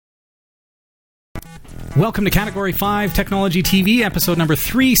Welcome to Category 5 Technology TV, episode number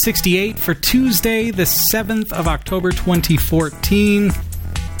 368 for Tuesday, the 7th of October, 2014.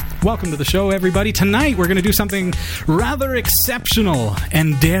 Welcome to the show, everybody. Tonight, we're going to do something rather exceptional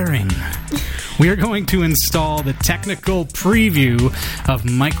and daring. We are going to install the technical preview of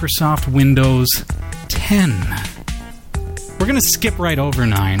Microsoft Windows 10. We're going to skip right over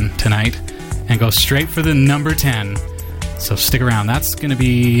 9 tonight and go straight for the number 10. So stick around. That's going to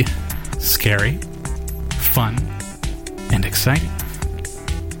be scary, fun, and exciting.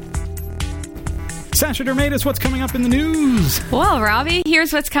 Sasha Dermatis, what's coming up in the news? Well, Robbie,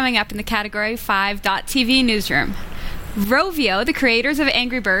 here's what's coming up in the Category5.tv newsroom. Rovio, the creators of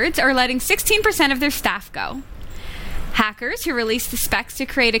Angry Birds, are letting 16% of their staff go. Hackers who released the specs to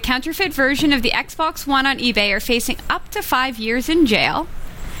create a counterfeit version of the Xbox One on eBay are facing up to 5 years in jail.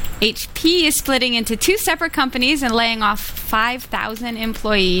 HP is splitting into 2 separate companies and laying off 5,000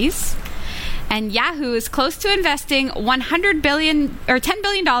 employees. And Yahoo is close to investing $10 billion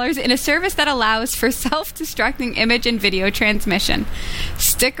in a service that allows for self-destructing image and video transmission.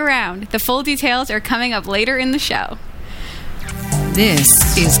 Stick around. The full details are coming up later in the show.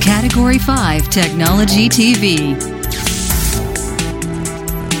 This is Category 5 Technology TV.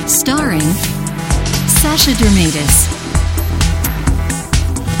 Starring Sasha Dermatis,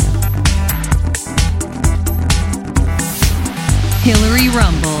 Hillary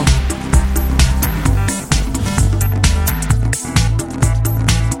Rumble,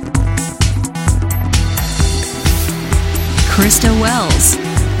 Krista Wells,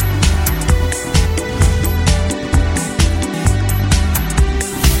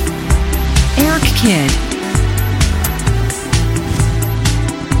 Eric Kidd,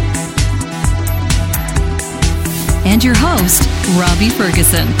 and your host, Robbie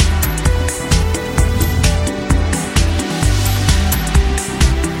Ferguson.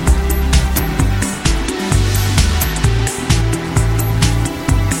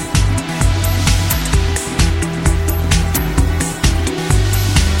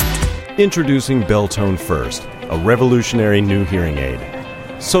 Introducing Belltone First, a revolutionary new hearing aid.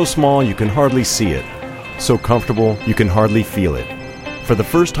 So small you can hardly see it. So comfortable you can hardly feel it. For the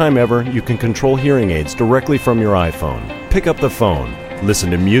first time ever, you can control hearing aids directly from your iPhone. Pick up the phone, listen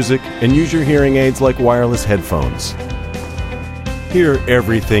to music, and use your hearing aids like wireless headphones. Hear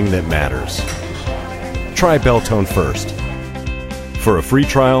everything that matters. Try Belltone First. For a free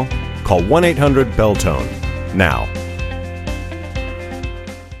trial, call 1-800-BELLTONE now.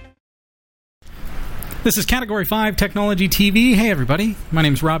 This is Category 5 Technology TV. Hey, everybody. My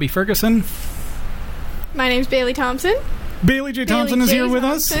name's Robbie Ferguson. My name's Bailey Thompson. Bailey J. Thompson is here with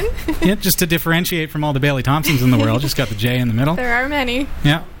us. Yeah, just to differentiate from all the Bailey Thompsons in the world. Just got the J in the middle. There are many.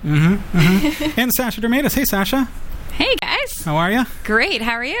 Yeah. And Sasha Dermatis. Hey, Sasha. Hey, guys. How are you? Great.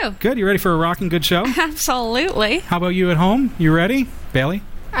 How are you? Good. You ready for a rocking good show? Absolutely. How about you at home? You ready? Bailey?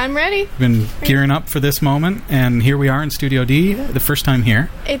 I'm ready. Been gearing up for this moment, and here we are in Studio D, the first time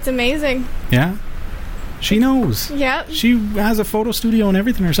here. It's amazing. Yeah? She knows. Yep. She has a photo studio and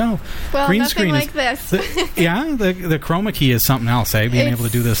everything herself. Well, Green nothing screen like this. the chroma key is something else, eh? Being able to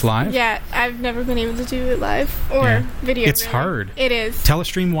do this live. Yeah, I've never been able to do it live or video. It's really. hard. It is.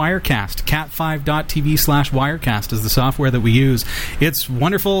 Telestream Wirecast. Cat5.tv/Wirecast is the software that we use. It's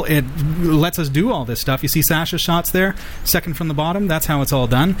wonderful. It lets us do all this stuff. You see Sasha's shots there? Second from the bottom. That's how it's all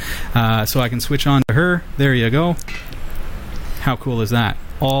done. So I can switch on to her. There you go. How cool is that?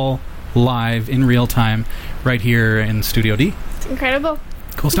 All live in real time right here in Studio D. It's incredible.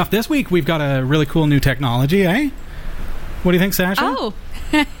 Cool stuff. This week we've got a really cool new technology, eh? What do you think, Sasha? Oh,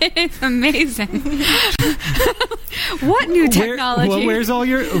 it's amazing. What new technology? Where's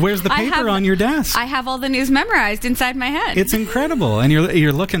the paper on your desk? I have all the news memorized inside my head. It's incredible. And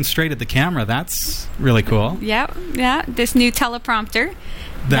you're looking straight at the camera. That's really cool. Yeah. This new teleprompter.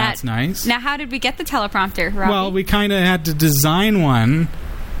 That's nice. Now, how did we get the teleprompter, Robbie? Well, we kind of had to design one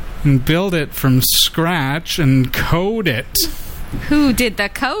and build it from scratch and code it. Who did the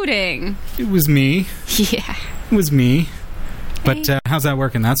coding? It was me. Yeah. It was me. But how's that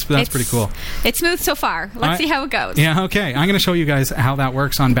working? That's pretty cool. It's smooth so far. Let's see how it goes. Yeah, okay. I'm going to show you guys how that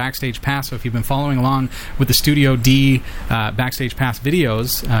works on Backstage Pass. So if you've been following along with the Studio D Backstage Pass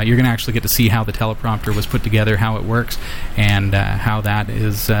videos, you're going to actually get to see how the teleprompter was put together, how it works, and how that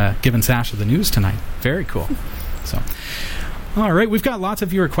is giving Sasha the news tonight. Very cool. So... All right, we've got lots of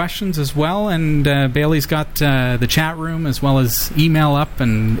viewer questions as well, and Bailey's got the chat room as well as email up,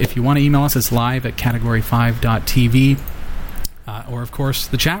 and if you want to email us, it's live at category5.tv, or of course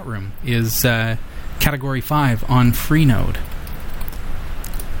the chat room is Category 5 on Freenode.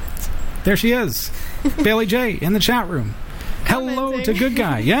 There she is, Bailey J in the chat room. Hello to Good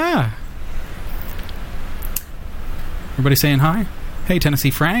Guy, yeah. Everybody saying hi? Hey,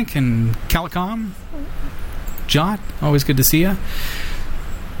 Tennessee Frank and Calicom. Jot, always good to see you.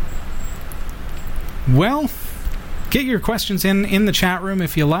 Well, get your questions in the chat room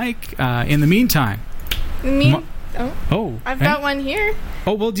if you like. In the meantime... I've got one here.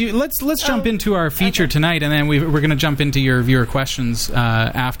 Oh, well, let's jump into our feature tonight, and then we're going to jump into your viewer questions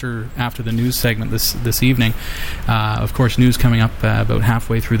after the news segment this evening. Of course, news coming up about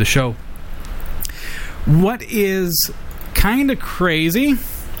halfway through the show. What is kind of crazy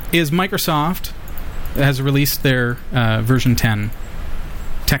is Microsoft has released their version 10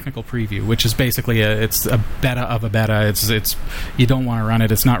 technical preview, which is basically it's a beta of a beta. It's you don't want to run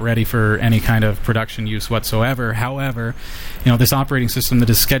it. It's not ready for any kind of production use whatsoever. However, this operating system that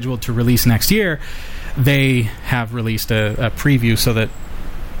is scheduled to release next year, they have released a preview so that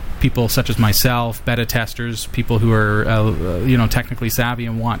people such as myself, beta testers, people who are technically savvy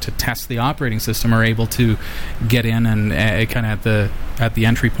and want to test the operating system are able to get in and kind of at the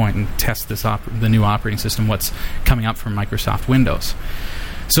entry point and test the new operating system, what's coming up from Microsoft Windows.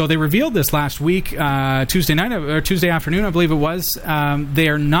 So they revealed this last week, Tuesday night or Tuesday afternoon, I believe it was. They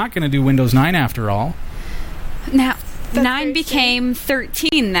are not going to do Windows 9 after all. Now, 9 became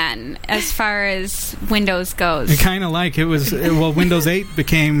 13 then, as far as Windows goes. Kind of like it was. Windows 8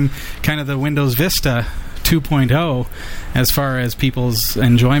 became kind of the Windows Vista 2.0 as far as people's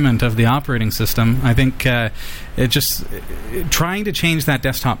enjoyment of the operating system. I think trying to change that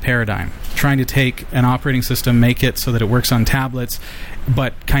desktop paradigm, trying to take an operating system, make it so that it works on tablets,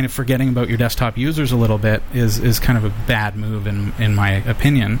 but kind of forgetting about your desktop users a little bit is kind of a bad move in my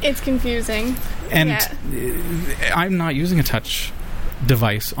opinion. It's confusing. And I'm not using a touch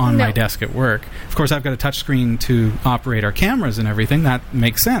device on my desk at work. Of course, I've got a touch screen to operate our cameras and everything. That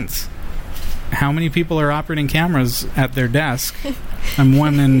makes sense. How many people are operating cameras at their desk? I'm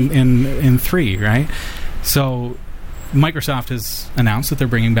one in three, right? So Microsoft has announced that they're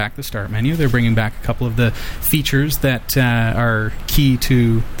bringing back the Start menu. They're bringing back a couple of the features that are key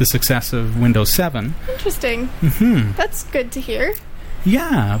to the success of Windows 7. Interesting. Mm-hmm. That's good to hear.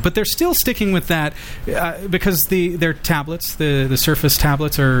 Yeah, but they're still sticking with that because their tablets, the Surface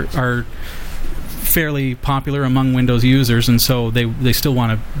tablets, are fairly popular among Windows users, and so they still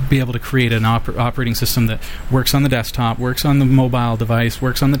want to be able to create an operating system that works on the desktop, works on the mobile device,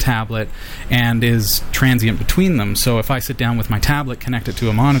 works on the tablet, and is transient between them. So if I sit down with my tablet, connect it to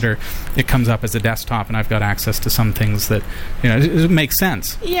a monitor, it comes up as a desktop, and I've got access to some things that it makes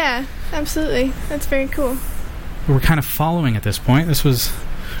sense. Yeah, absolutely. That's very cool. We're kind of following at this point. This was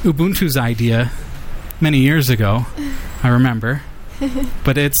Ubuntu's idea many years ago, I remember.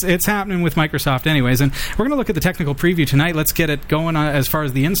 But it's happening with Microsoft anyways, and we're going to look at the technical preview tonight. Let's get it going as far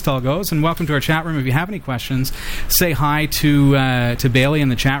as the install goes, and welcome to our chat room. If you have any questions, say hi to Bailey in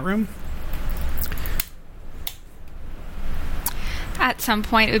the chat room. At some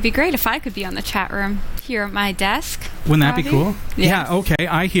point, it would be great if I could be on the chat room here at my desk. Wouldn't that be cool? Yes. Yeah, okay,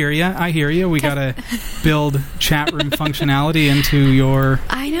 I hear you. We got to build chat room functionality into your...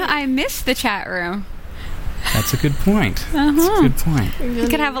 I know, I miss the chat room. That's a good point. Uh-huh. That's a good point. You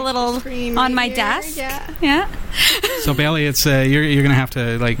could have a little on my desk. Yeah. So Bailey, it's you're going to have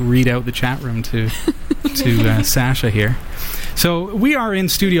to read out the chat room to Sasha here. So we are in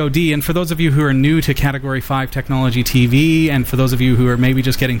Studio D, and for those of you who are new to Category 5 Technology TV, and for those of you who are maybe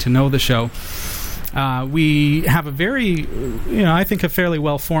just getting to know the show, we have a very, I think a fairly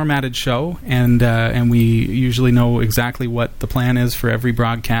well-formatted show, and we usually know exactly what the plan is for every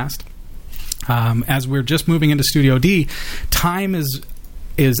broadcast. As we're just moving into Studio D, time is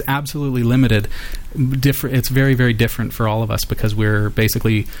absolutely limited. It's very, very different for all of us because we're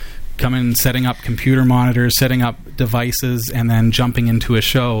basically coming, setting up computer monitors, setting up devices, and then jumping into a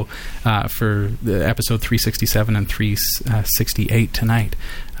show for the episode 367 and 368 tonight.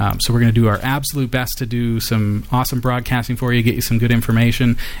 So we're going to do our absolute best to do some awesome broadcasting for you, get you some good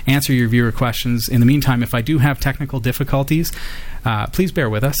information, answer your viewer questions. In the meantime, if I do have technical difficulties, please bear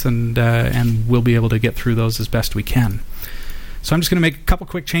with us, and we'll be able to get through those as best we can. So I'm just going to make a couple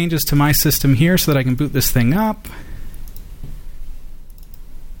quick changes to my system here so that I can boot this thing up.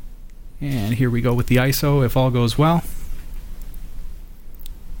 And here we go with the ISO, if all goes well.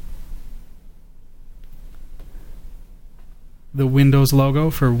 The Windows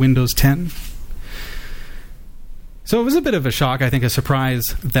logo for Windows 10. So it was a bit of a shock, I think a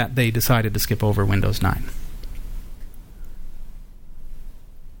surprise, that they decided to skip over Windows 9.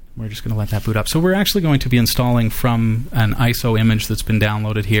 we're just going to let that boot up. So we're actually going to be installing from an ISO image that's been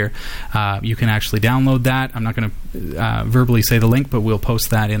downloaded here. You can actually download that. I'm not going to verbally say the link, but we'll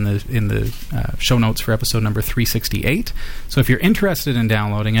post that in the show notes for episode number 368. So if you're interested in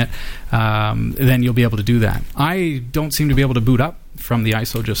downloading it, then you'll be able to do that. I don't seem to be able to boot up from the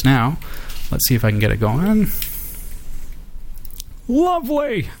ISO just now. Let's see if I can get it going.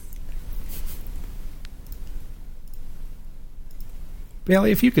 Lovely!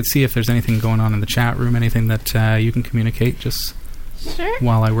 Bailey, if you could see if there's anything going on in the chat room, anything that you can communicate just Sure.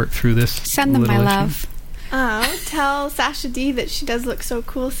 while I work through this. Send them my little issue. love. Tell Sasha D that she does look so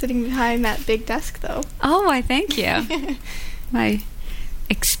cool sitting behind that big desk, though. Oh, I thank you. My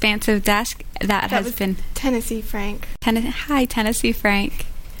expansive desk that has was been... Tennessee Frank. Hi, Tennessee Frank.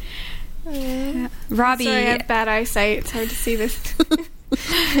 Robbie... Sorry, I have bad eyesight. It's hard to see this.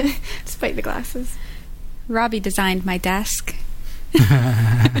 Despite the glasses. Robbie designed my desk.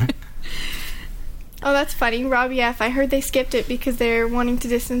 Oh, that's funny. Robbie F., I heard they skipped it because they're wanting to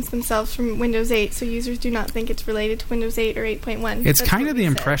distance themselves from Windows 8, so users do not think it's related to Windows 8 or 8.1. It's That's kind what of the we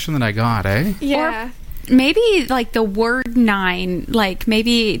said. impression that I got, eh? Yeah. Maybe, like, the word 9, like,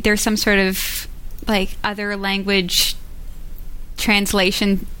 maybe there's some sort of, like, other language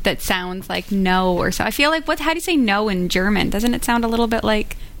translation that sounds like no or so. I feel like, how do you say no in German? Doesn't it sound a little bit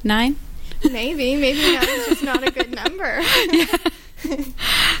like 9? Maybe 9 is just not a good number.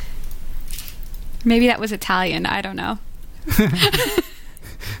 Maybe that was Italian. I don't know.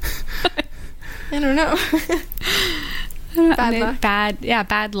 I don't know. Bad luck.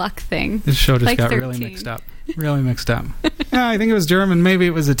 Bad luck thing. This show just Like got 13. really mixed up. Really mixed up. Yeah, I think it was German. Maybe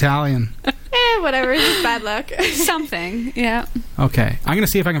it was Italian. Whatever. It's just bad luck. Something, yeah. Okay. I'm going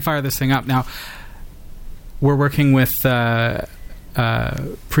to see if I can fire this thing up. Now, we're working with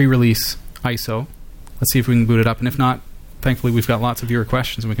pre-release ISO. Let's see if we can boot it up. And if not, thankfully, we've got lots of viewer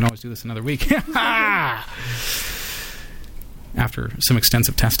questions, and we can always do this another week. After some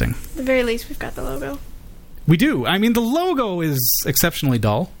extensive testing. At the very least, we've got the logo. We do. I mean, the logo is exceptionally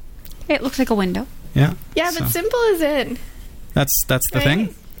dull. It looks like a window. Yeah. Yeah, but simple is in. That's the Right?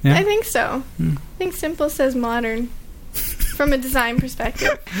 thing? Yeah. I think so. I think simple says modern from a design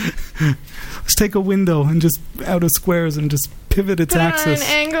perspective. Let's take a window and just out of squares and just pivot its Put it on axis. an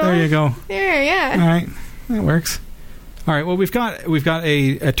angle. There you go. There, yeah. All right. That works. All right. Well, we've got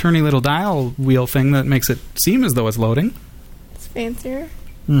a turny little dial wheel thing that makes it seem as though it's loading. It's fancier.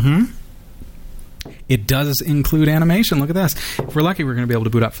 Mm-hmm. It does include animation. Look at this. If we're lucky, we're going to be able to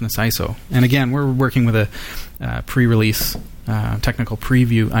boot up from this ISO. And again, we're working with a pre-release technical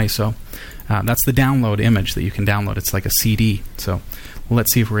preview ISO. That's the download image that you can download. It's like a CD. So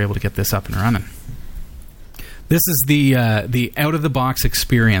let's see if we're able to get this up and running. This is the out-of-the-box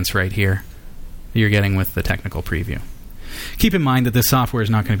experience right here that you're getting with the technical preview. Keep in mind that this software is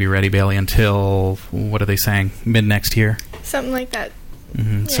not going to be ready, Bailey, until, what are they saying, mid-next year? Something like that.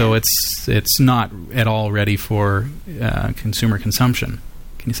 Mm-hmm. Yeah. So it's not at all ready for consumer consumption.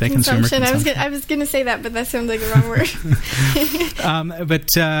 Can you say consumer consumption? I was gonna say that, but that sounds like the wrong word. But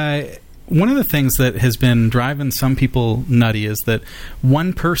one of the things that has been driving some people nutty is that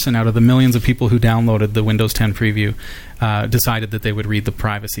one person out of the millions of people who downloaded the Windows 10 preview decided that they would read the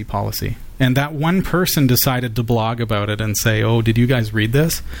privacy policy. And that one person decided to blog about it and say, oh, did you guys read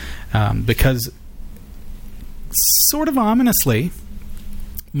this? Because sort of ominously,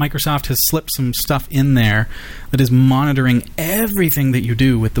 Microsoft has slipped some stuff in there that is monitoring everything that you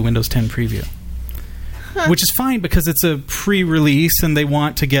do with the Windows 10 preview. Which is fine because it's a pre-release and they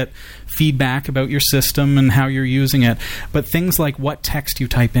want to get feedback about your system and how you're using it. But things like what text you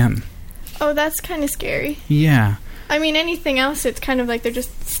type in. Oh, that's kind of scary. Yeah. I mean, anything else, it's kind of like they're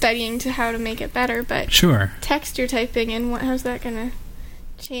just studying to how to make it better, but Sure. text you're typing in, how's that going to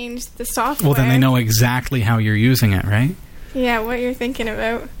change the software? Well, then they know exactly how you're using it, right? Yeah, what you're thinking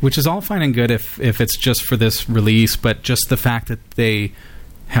about. Which is all fine and good if it's just for this release, but just the fact that they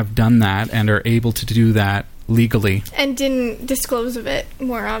have done that and are able to do that legally. And didn't disclose of it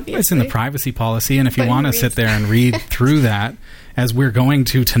more obviously. It's in the privacy policy, and if you But want to who sit reads there and read through that, as we're going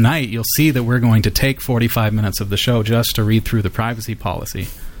to tonight, you'll see that we're going to take 45 minutes of the show just to read through the privacy policy.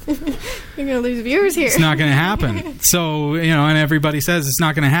 You're going to lose viewers here. It's not going to happen. So, and everybody says it's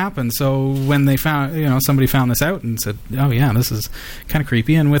not going to happen. So when they found, somebody found this out and said, oh yeah, this is kind of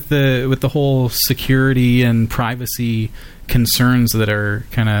creepy. And with the whole security and privacy concerns that are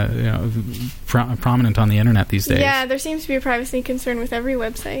kind of prominent on the internet these days. Yeah, there seems to be a privacy concern with every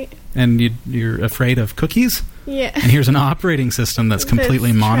website. And you're afraid of cookies? Yeah. And here's an operating system that's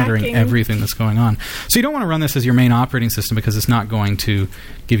completely That's monitoring tracking everything that's going on. So you don't want to run this as your main operating system because it's not going to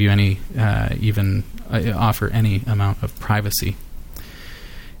give you any, even offer any amount of privacy.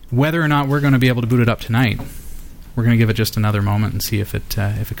 whether or not we're going to be able to boot it up tonight, we're going to give it just another moment and see if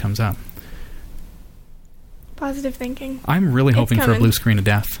it comes up. Positive thinking. I'm really hoping for a blue screen of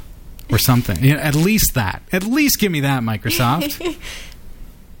death or something. At least that. At least give me that, Microsoft.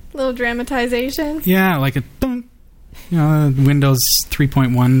 Little dramatization. Yeah, like a dunk. Windows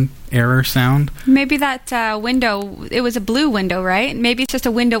 3.1 error sound. Maybe that window, it was a blue window, right? Maybe it's just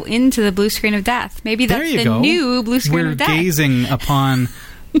a window into the blue screen of death. Maybe that's the new blue screen of death. We're gazing upon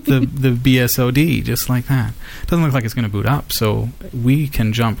the BSOD just like that. Doesn't look like it's going to boot up, so we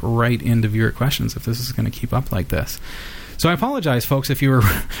can jump right into viewer questions if this is going to keep up like this. So I apologize, folks, if you were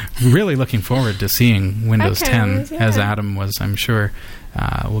really looking forward to seeing Windows 10, as Adam was, I'm sure.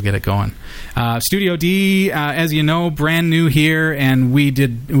 We'll get it going. Studio D, as you know, brand new here, and we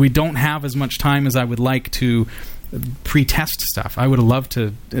don't have as much time as I would like to pre-test stuff. I would have loved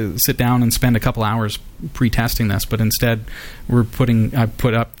to sit down and spend a couple hours pre-testing this, but instead I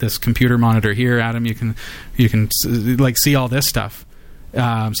put up this computer monitor here. Adam, you can see all this stuff.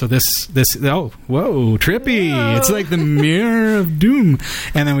 So this whoa, trippy. Whoa. It's like the mirror of doom.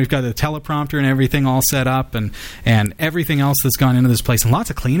 And then we've got the teleprompter and everything all set up and everything else that's gone into this place. And lots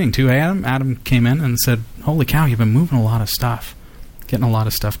of cleaning too. Adam came in and said, holy cow, you've been moving a lot of stuff. Getting a lot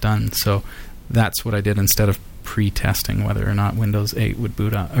of stuff done. So that's what I did instead of pre-testing whether or not Windows 8 would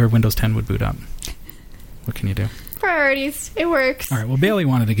boot up or Windows 10 would boot up. What can you do? Priorities. It works. All right. Well, Bailey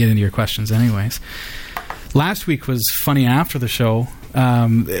wanted to get into your questions anyways. Last week was funny after the show.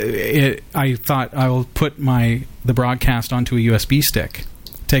 I thought I will put the broadcast onto a USB stick,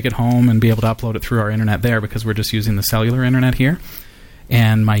 take it home, and be able to upload it through our internet there because we're just using the cellular internet here.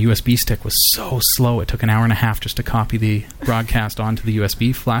 And my USB stick was so slow, it took an hour and a half just to copy the broadcast onto the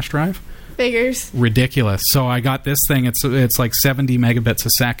USB flash drive. Figures. Ridiculous. So I got this thing. It's like 70 megabits a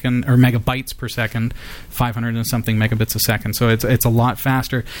second, or megabytes per second, 500 and something megabits a second. So it's a lot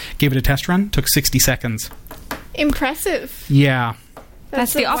faster. Gave it a test run. Took 60 seconds. Impressive. Yeah.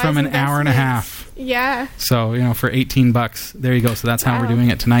 That's the from an hour and a half. Yeah. So, for $18, there you go. So that's how we're doing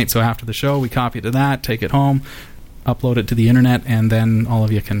it tonight. So after the show, we copy it to that, take it home, upload it to the internet, and then all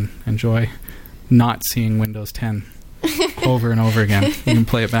of you can enjoy not seeing Windows 10 over and over again. You can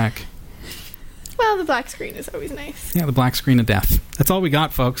play it back. Well, the black screen is always nice. Yeah, the black screen of death. That's all we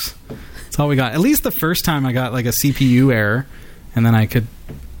got, folks. That's all we got. At least the first time I got like a CPU error, and then I could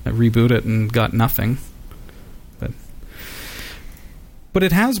reboot it and got nothing. But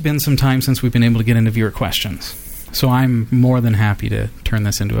it has been some time since we've been able to get into viewer questions. So I'm more than happy to turn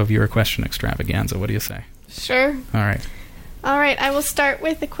this into a viewer question extravaganza. What do you say? Sure. All right. I will start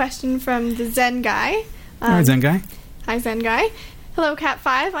with a question from the Zen Guy. All right, Zen Guy. Hi, Zen Guy. Hello,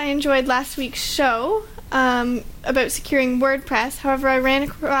 Cat5. I enjoyed last week's show about securing WordPress. However, I ran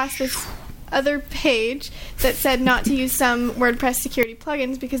across this other page that said not to use some WordPress security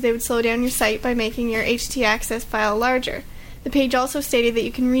plugins because they would slow down your site by making your htaccess file larger. The page also stated that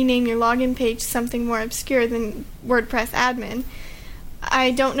you can rename your login page to something more obscure than WordPress admin. I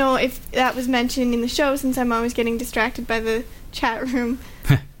don't know if that was mentioned in the show since I'm always getting distracted by the chat room.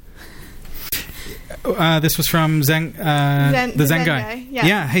 This was from the Zen Guy.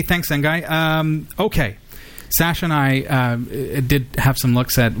 Yeah. Hey, thanks, Zen Guy. Okay. Sasha and I did have some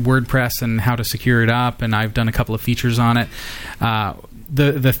looks at WordPress and how to secure it up, and I've done a couple of features on it.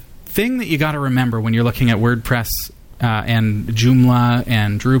 The thing that you got to remember when you're looking at WordPress and Joomla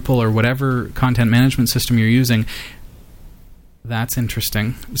and Drupal or whatever content management system you're using, that's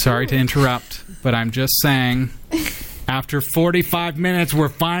interesting. Sorry to interrupt, but I'm just saying... After 45 minutes, we're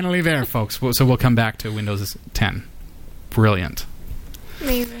finally there, folks. So we'll come back to Windows 10. Brilliant.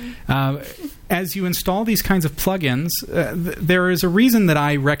 Amazing. As you install these kinds of plugins, there is a reason that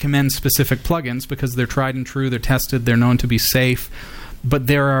I recommend specific plugins because they're tried and true, they're tested, they're known to be safe. But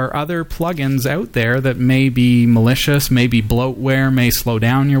there are other plugins out there that may be malicious, may be bloatware, may slow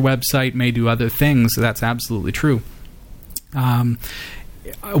down your website, may do other things. That's absolutely true.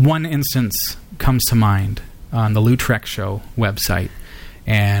 One instance comes to mind on the Lautrec Show website,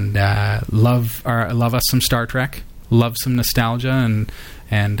 and love us some Star Trek, love some nostalgia,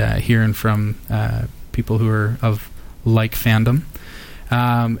 and hearing from people who are of like fandom.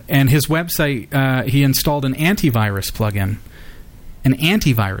 And his website, he installed an antivirus plugin. An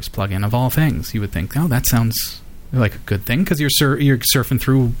antivirus plugin, of all things. You would think, oh, that sounds like a good thing, because you're surfing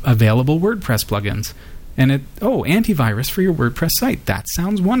through available WordPress plugins. And antivirus for your WordPress site. That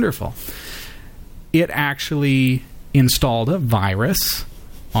sounds wonderful. It actually installed a virus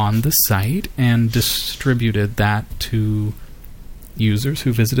on the site and distributed that to users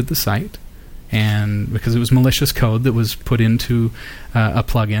who visited the site and because it was malicious code that was put into a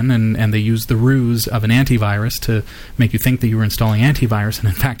plugin, and they used the ruse of an antivirus to make you think that you were installing antivirus, and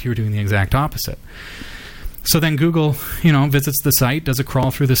in fact you were doing the exact opposite. So then Google, visits the site, does a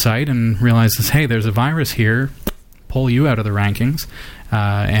crawl through the site, and realizes, hey, there's a virus here, pull you out of the rankings.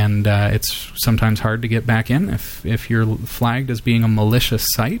 And it's sometimes hard to get back in if you're flagged as being a malicious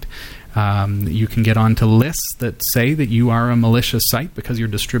site. You can get onto lists that say that you are a malicious site because you're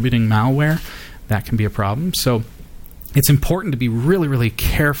distributing malware. That can be a problem. So it's important to be really, really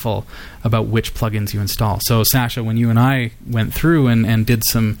careful about which plugins you install. So, Sasha, when you and I went through and did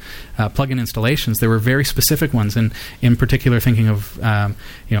some plugin installations, there were very specific ones, and in particular thinking of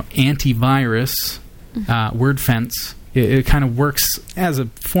antivirus, WordFence. It kind of works as a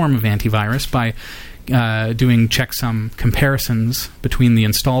form of antivirus by doing checksum comparisons between the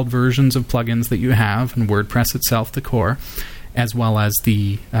installed versions of plugins that you have and WordPress itself, the core, as well as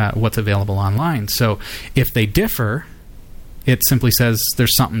the what's available online. So if they differ, it simply says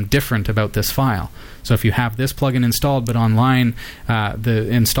there's something different about this file. So if you have this plugin installed, but online the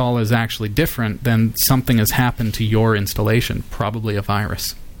install is actually different, then something has happened to your installation, probably a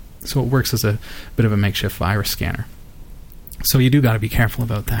virus. So it works as a bit of a makeshift virus scanner. So you do got to be careful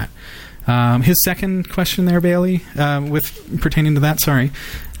about that. His second question there, Bailey, with pertaining to that, sorry.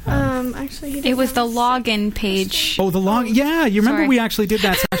 Actually, it was the login page. Oh, the log. Yeah, you remember Sorry. We actually did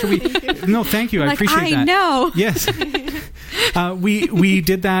that, Sasha. No, thank you. I appreciate that. I know. Yes. We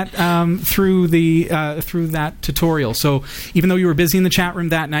did that through that tutorial. So even though you were busy in the chat room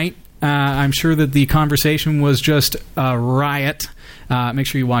that night, I'm sure that the conversation was just a riot. Make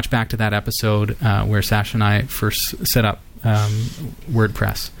sure you watch back to that episode where Sasha and I first set up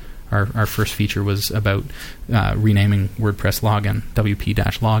WordPress. Our first feature was about renaming WordPress login,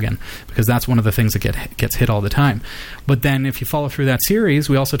 WP-login, because that's one of the things that gets hit all the time. But then if you follow through that series,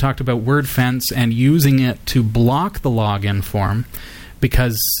 we also talked about WordFence and using it to block the login form,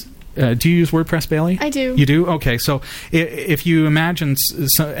 because... do you use WordPress, Bailey? I do. You do? Okay, so if you imagine...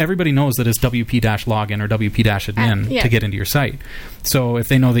 So everybody knows that it's WP-login or WP-admin to get into your site. So if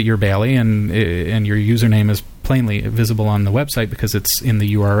they know that you're Bailey and your username is plainly visible on the website because it's in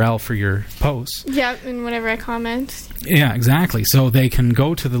the URL for your posts. Yeah, and whenever I comment. Yeah, exactly. So they can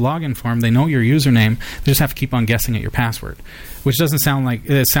go to the login form. They know your username. They just have to keep on guessing at your password, which doesn't sound like...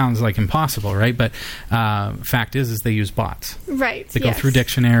 It sounds like impossible, right? But fact is they use bots. Right, They go through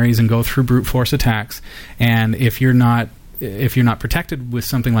dictionaries and go through brute force attacks. And if you're not protected with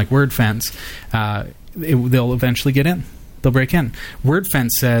something like WordFence, they'll eventually get in. They'll break in.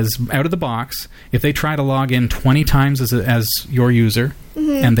 WordFence says, out of the box, if they try to log in 20 times as your user,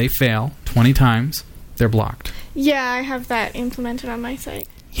 and they fail 20 times, they're blocked. Yeah, I have that implemented on my site.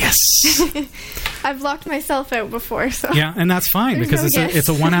 Yes! I've locked myself out before, so... Yeah, and that's fine, because it's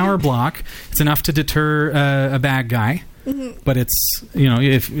a 1 hour block. It's enough to deter a bad guy. But it's,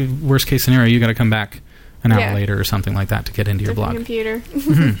 if worst case scenario, you got to come back an hour later or something like that to get into your blog. Computer.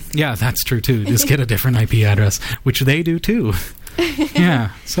 Yeah, that's true too. Just get a different IP address, which they do too. Yeah.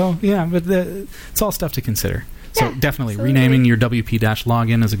 So but it's all stuff to consider. So definitely renaming your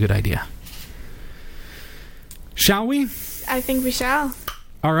WP-login is a good idea. Shall we? I think we shall.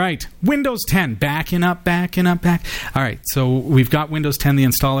 All right. Windows 10. Backing up. All right. So we've got Windows 10, the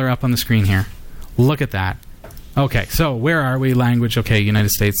installer, up on the screen here. Look at that. Okay, so where are we? Language, okay,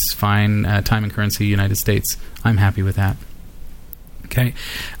 United States, fine. Time and currency, United States. I'm happy with that. Okay,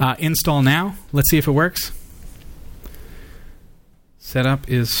 install now. Let's see if it works. Setup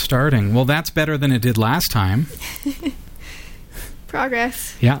is starting. Well, that's better than it did last time.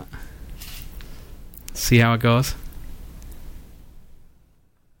 Progress. Yeah. See how it goes?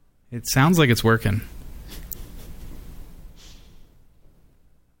 It sounds like it's working.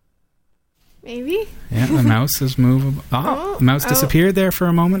 Maybe. Yeah, the mouse is movable. The mouse disappeared there for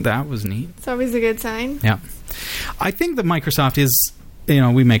a moment. That was neat. It's always a good sign. Yeah. I think that Microsoft is,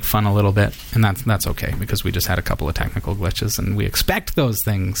 we make fun a little bit, and that's okay, because we just had a couple of technical glitches, and we expect those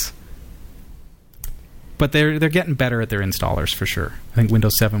things. But they're getting better at their installers, for sure. I think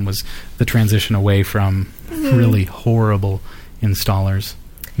Windows 7 was the transition away from really horrible installers.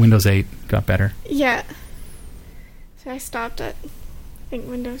 Windows 8 got better. Yeah. So I stopped at, I think,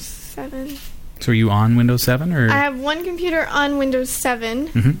 Windows 7. So are you on Windows 7? Or? I have one computer on Windows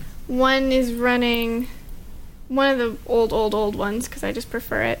 7. One is running one of the old ones, because I just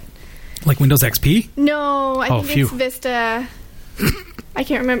prefer it. Like Windows XP? No, I think it's Vista. I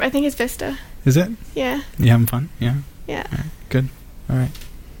can't remember. I think it's Vista. Is it? Yeah. You having fun? Yeah? Yeah. All right. Good. All right.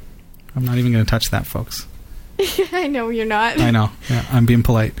 I'm not even going to touch that, folks. I know you're not. I know. Yeah, I'm being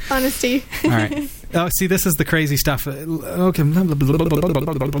polite. Honesty. All right. Oh, see, this is the crazy stuff. Okay.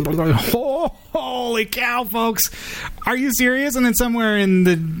 Oh, holy cow, folks. Are you serious? And then somewhere in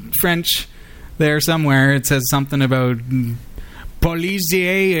the French there somewhere it says something about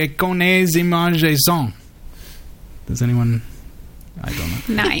policier et connaît images et sons. Does anyone... I don't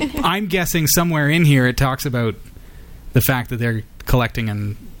know. 9. I'm guessing somewhere in here it talks about the fact that they're collecting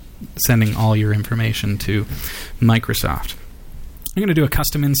and sending all your information to Microsoft. I'm going to do a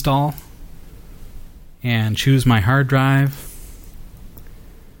custom install and choose my hard drive.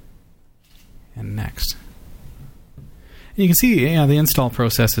 And next. And you can see, the install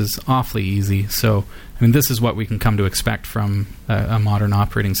process is awfully easy. So, this is what we can come to expect from a modern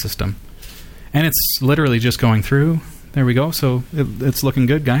operating system. And it's literally just going through. There we go. So it's looking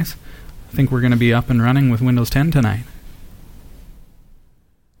good, guys. I think we're going to be up and running with Windows 10 tonight.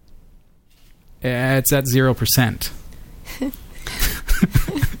 It's at 0%.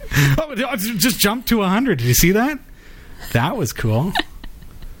 Oh, it just jumped to 100. Did you see that? That was cool.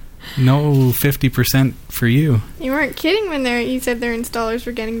 No 50% for you. You weren't kidding when you said their installers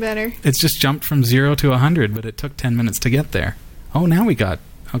were getting better. It's just jumped from 0 to 100, but it took 10 minutes to get there. Oh, now we've got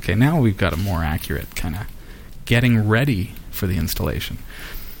a more accurate kind of getting ready for the installation.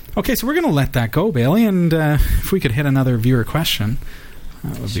 Okay, so we're going to let that go, Bailey, and if we could hit another viewer question,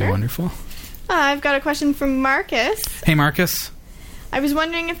 that would be wonderful. I've got a question from Marcus. Hey, Marcus. I was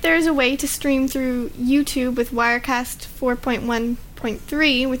wondering if there's a way to stream through YouTube with Wirecast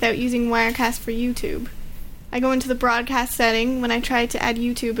 4.1.3 without using Wirecast for YouTube. I go into the broadcast setting. When I try to add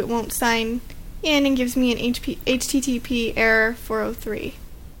YouTube, it won't sign in and gives me an HTTP error 403.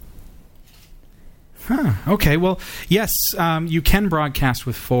 Okay, well, yes, you can broadcast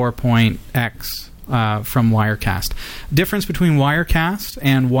with 4.x from Wirecast. Difference between Wirecast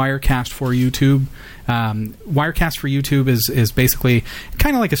and Wirecast for YouTube. Wirecast for YouTube is basically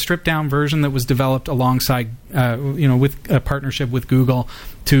kind of like a stripped down version that was developed alongside, with a partnership with Google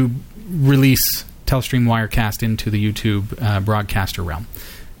to release Telestream Wirecast into the YouTube broadcaster realm.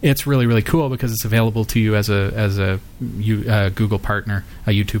 It's really, really cool because it's available to you as a Google partner, a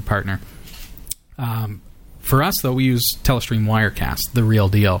YouTube partner. For us, though, we use Telestream Wirecast, the real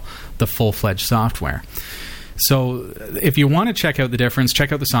deal, the full-fledged software. So if you want to check out the difference,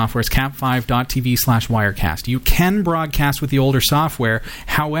 check out the software. It's cat5.tv/Wirecast. You can broadcast with the older software.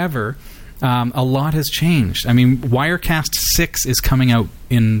 However, a lot has changed. Wirecast 6 is coming out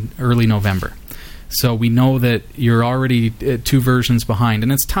in early November. So we know that you're already 2 versions behind,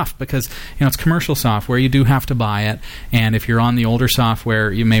 and it's tough because it's commercial software. You do have to buy it, and if you're on the older software,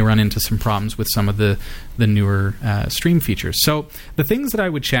 you may run into some problems with some of the newer stream features. So the things that I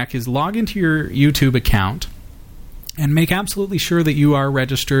would check is log into your YouTube account and make absolutely sure that you are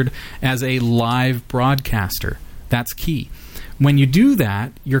registered as a live broadcaster. That's key. When you do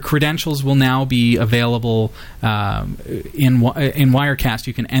that, your credentials will now be available in Wirecast.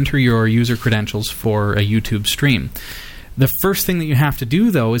 You can enter your user credentials for a YouTube stream. The first thing that you have to do,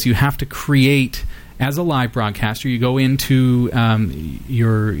 though, is you have to create, as a live broadcaster, you go into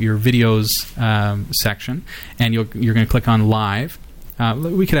your videos section, and you're going to click on Live.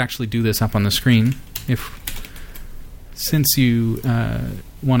 We could actually do this up on the screen. Since you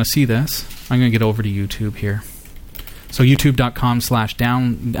want to see this, I'm going to get over to YouTube here. So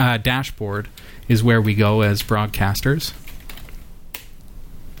youtube.com/dashboard is where we go as broadcasters.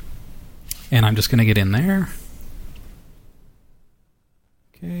 And I'm just going to get in there.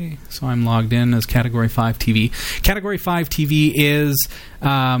 Okay, so I'm logged in as Category5 TV. Category5 TV is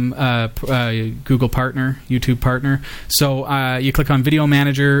a Google partner, YouTube partner. So you click on Video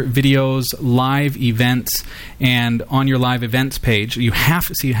Manager, Videos, Live Events, and on your Live Events page, you have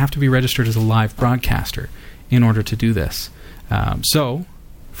to be registered as a live broadcaster in order to do this. So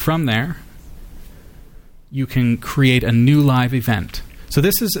from there, you can create a new live event. So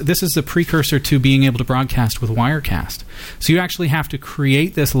this is the precursor to being able to broadcast with Wirecast. So you actually have to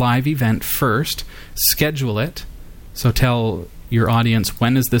create this live event first, schedule it, so tell your audience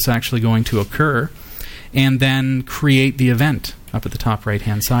when is this actually going to occur, and then create the event up at the top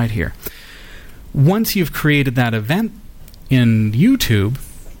right-hand side here. Once you've created that event in YouTube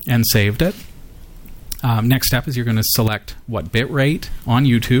and saved it, next step is you're going to select what bit rate on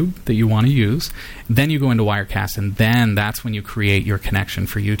YouTube that you want to use. Then you go into Wirecast, and then that's when you create your connection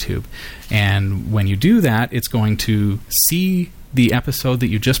for YouTube. And when you do that, it's going to see the episode that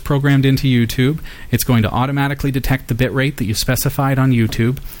you just programmed into YouTube. It's going to automatically detect the bit rate that you specified on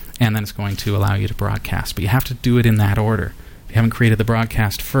YouTube, and then it's going to allow you to broadcast. But you have to do it in that order. If you haven't created the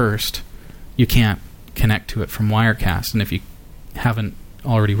broadcast first, you can't connect to it from Wirecast. And if you haven't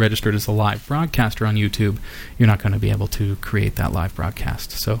already registered as a live broadcaster on YouTube, you're not going to be able to create that live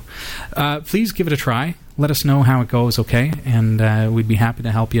broadcast. So please give it a try. Let us know how it goes, okay? And we'd be happy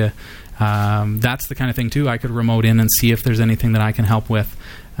to help you. That's the kind of thing, too. I could remote in and see if there's anything that I can help with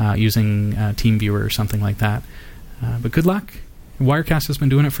using TeamViewer or something like that. But good luck. Wirecast has been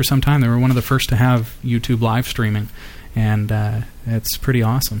doing it for some time. They were one of the first to have YouTube live streaming, and it's pretty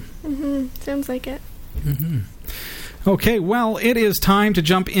awesome. Sounds like it. Okay, well, it is time to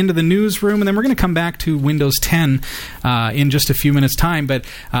jump into the newsroom, and then we're going to come back to Windows 10 in just a few minutes' time. But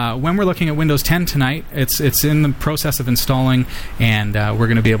when we're looking at Windows 10 tonight, it's in the process of installing, and we're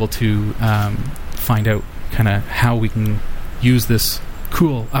going to be able to find out kind of how we can use this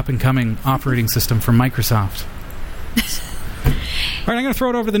cool, up-and-coming operating system from Microsoft. All right, I'm going to throw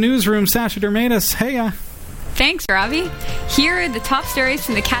it over to the newsroom. Sasha Dermatis, hey. Thanks, Robbie. Here are the top stories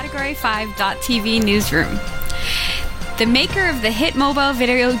from the Category5.tv newsroom. The maker of the hit mobile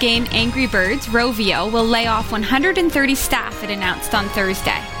video game Angry Birds, Rovio, will lay off 130 staff, it announced on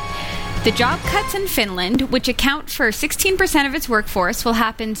Thursday. The job cuts in Finland, which account for 16% of its workforce, will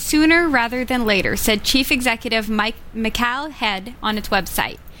happen sooner rather than later, said Chief Executive Mikael Head on its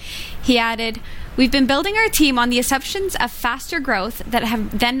website. He added, "We've been building our team on the assumptions of faster growth that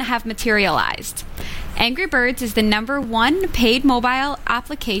have materialized. Angry Birds is the #1 paid mobile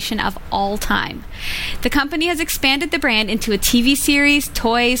application of all time. The company has expanded the brand into a TV series,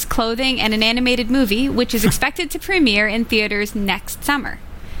 toys, clothing, and an animated movie, which is expected to premiere in theaters next summer.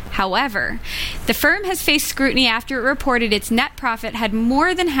 However, the firm has faced scrutiny after it reported its net profit had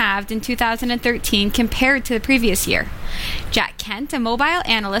more than halved in 2013 compared to the previous year. Jack Kent, a mobile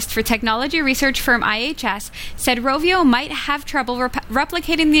analyst for technology research firm IHS, said Rovio might have trouble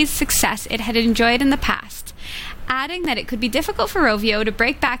replicating the success it had enjoyed in the past, adding that it could be difficult for Rovio to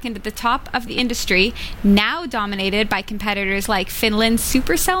break back into the top of the industry, now dominated by competitors like Finland's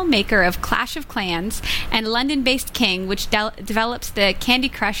Supercell, maker of Clash of Clans, and London-based King, which develops the Candy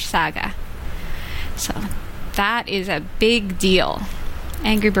Crush saga. So that is a big deal.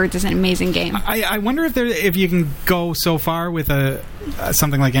 Angry Birds is an amazing game. I wonder if you can go so far with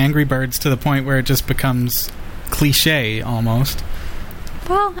something like Angry Birds to the point where it just becomes cliche almost.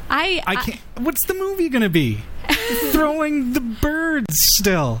 Well, I can't. What's the movie going to be? Throwing the birds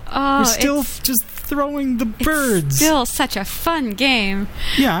still. Oh, we're still just throwing the birds. It's still such a fun game.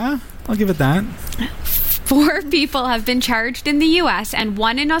 Yeah, I'll give it that. 4 people have been charged in the U.S. and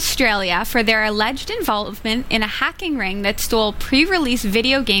 1 in Australia for their alleged involvement in a hacking ring that stole pre-release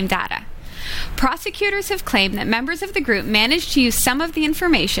video game data. Prosecutors have claimed that members of the group managed to use some of the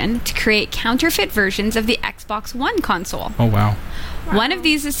information to create counterfeit versions of the Xbox One console. Oh, wow. One of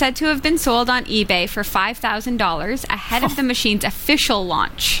these is said to have been sold on eBay for $5,000 ahead of the machine's official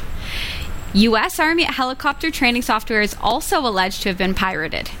launch. U.S. Army helicopter training software is also alleged to have been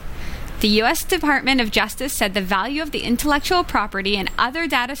pirated. The U.S. Department of Justice said the value of the intellectual property and other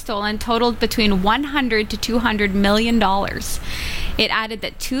data stolen totaled between $100 to $200 million. It added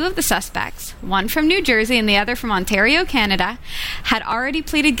that 2 of the suspects, one from New Jersey and the other from Ontario, Canada, had already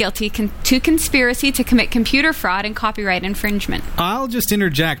pleaded guilty to conspiracy to commit computer fraud and copyright infringement. I'll just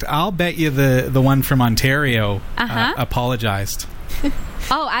interject. I'll bet you the one from Ontario apologized.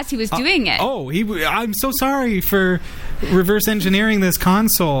 Oh, as he was doing it. I'm so sorry for reverse engineering this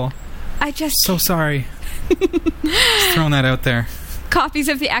console. So sorry. Just throwing that out there. Copies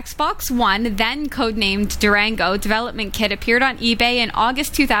of the Xbox One, then codenamed Durango development kit, appeared on eBay in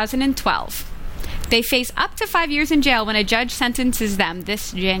August 2012. They face up to 5 years in jail when a judge sentences them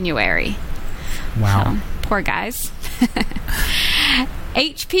this January. Wow. So, poor guys.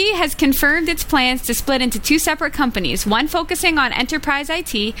 HP has confirmed its plans to split into 2 separate companies, one focusing on enterprise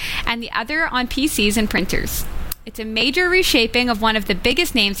IT and the other on PCs and printers. It's a major reshaping of one of the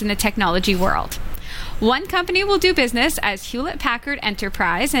biggest names in the technology world. One company will do business as Hewlett-Packard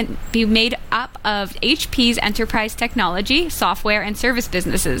Enterprise and be made up of HP's enterprise technology, software, and service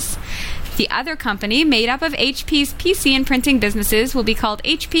businesses. The other company, made up of HP's PC and printing businesses, will be called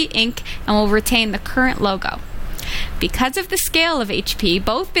HP Inc. and will retain the current logo. Because of the scale of HP,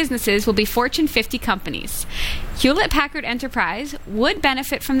 both businesses will be Fortune 50 companies. Hewlett-Packard Enterprise would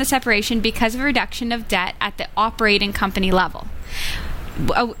benefit from the separation because of a reduction of debt at the operating company level.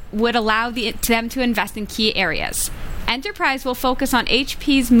 Would allow them to invest in key areas. Enterprise will focus on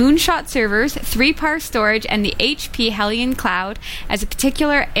HP's Moonshot servers, 3-PAR storage, and the HP Hellion Cloud as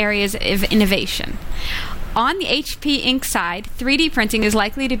particular areas of innovation. On the HP Inc. side, 3D printing is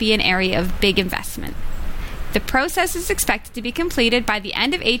likely to be an area of big investment. The process is expected to be completed by the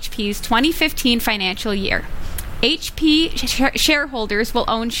end of HP's 2015 financial year. HP shareholders will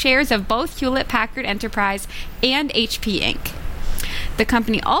own shares of both Hewlett-Packard Enterprise and HP Inc. The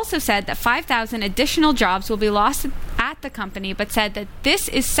company also said that 5,000 additional jobs will be lost at the company, but said that this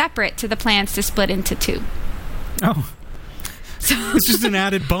is separate to the plans to split into two. Oh. So it's just an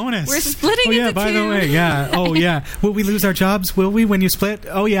added bonus. We're splitting into two. By the way, yeah. Oh, yeah. Will we lose our jobs? Will we when you split?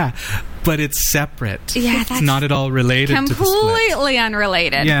 Oh, yeah. But it's separate. Yeah, it's not at all related to the split. Completely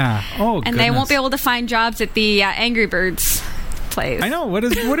unrelated. Yeah. Oh, and goodness. they won't be able to find jobs at the Angry Birds place. I know. What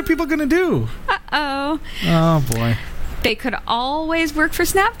are people going to do? Uh-oh. Oh, boy. They could always work for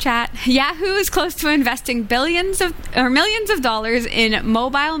Snapchat. Yahoo is close to investing millions of dollars in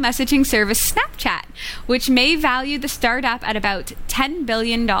mobile messaging service Snapchat, which may value the startup at about $10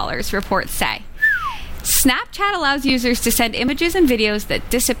 billion, reports say. Snapchat allows users to send images and videos that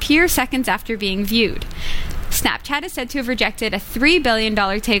disappear seconds after being viewed. Snapchat is said to have rejected a $3 billion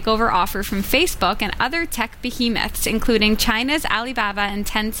takeover offer from Facebook and other tech behemoths, including China's Alibaba and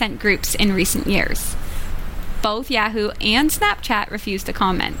Tencent groups in recent years. Both Yahoo and Snapchat refused to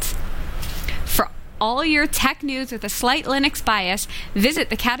comment. For all your tech news with a slight Linux bias, visit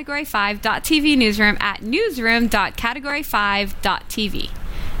the Category5.tv newsroom at newsroom.category5.tv.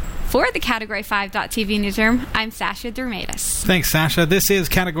 For the Category5.tv newsroom, I'm Sasha Dermatis. Thanks, Sasha. This is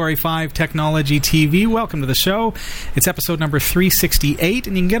Category 5 Technology TV. Welcome to the show. It's episode number 368,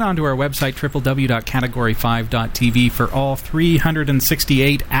 and you can get onto our website, www.category5.tv, for all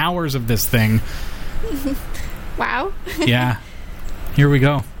 368 hours of this thing. Wow. Yeah. Here we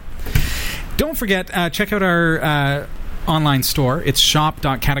go. Don't forget, check out our online store. It's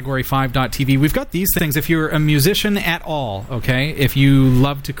shop.category5.tv. We've got these things if you're a musician at all, okay? If you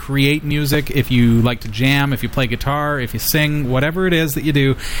love to create music, if you like to jam, if you play guitar, if you sing, whatever it is that you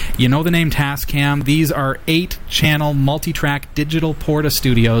do, you know the name Tascam. These are 8-channel multi-track digital Porta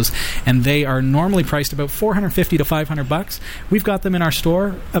studios, and they are normally priced about $450 to $500. We've got them in our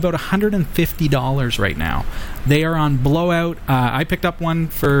store about $150 right now. They are on blowout. I picked up one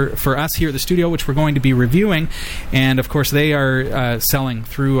for us here at the studio, which we're going to be reviewing, and of course they are selling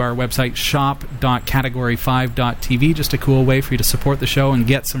through our website, shop.category5.tv. Just a cool way for you to support the show and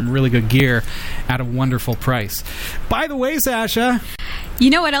get some really good gear at a wonderful price. By the way, Sasha, you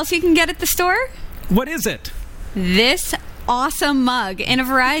know what else you can get at the store? What is it? This awesome mug in a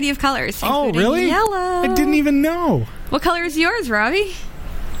variety of colors. Oh, really? Yellow. I didn't even know. What color is yours, Robbie?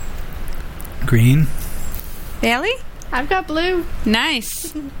 Green. Bailey? I've got blue.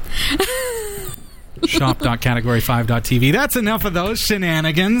 Nice. Shop.category5.tv. That's enough of those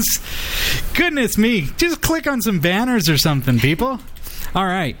shenanigans. Goodness me. Just click on some banners or something, people. All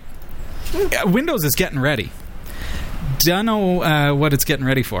right. Windows is getting ready. Don't know what it's getting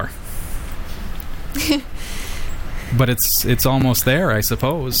ready for. But it's almost there, I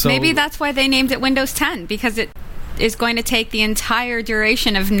suppose. So maybe that's why they named it Windows 10, because it is going to take the entire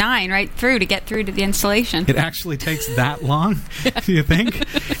duration of 9 right through to get through to the installation. It actually takes that long, do you think?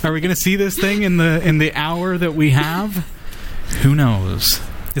 Are we going to see this thing in the hour that we have? Who knows?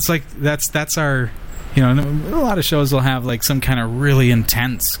 It's like that's our, you know, a lot of shows will have like some kind of really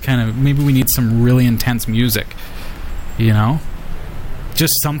intense kind of, maybe we need some really intense music, you know?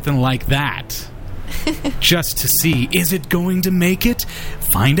 Just something like that. Just to see, is it going to make it?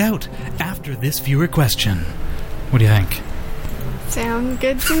 Find out after this viewer question. What do you think? Sound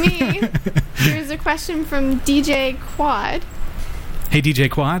good to me. Here's a question from DJ Quad. Hey, DJ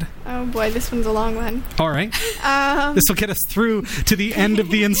Quad. Oh boy, this one's a long one. All right. This will get us through to the end of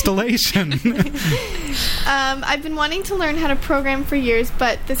the installation. I've been wanting to learn how to program for years,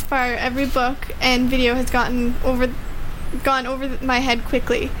 but this far, every book and video has gone over my head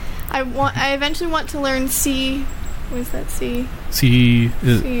quickly. I eventually want to learn C. What is that? C? C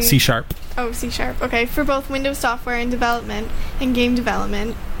sharp. Oh, C sharp. Okay, for both Windows software and development and game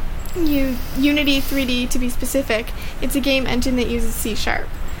development. Unity 3D to be specific. It's a game engine that uses C sharp.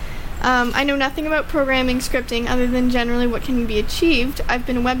 I know nothing about programming scripting other than generally what can be achieved. I've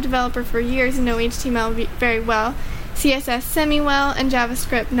been a web developer for years and know HTML very well, CSS semi-well, and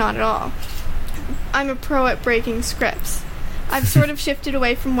JavaScript not at all. I'm a pro at breaking scripts. I've sort of shifted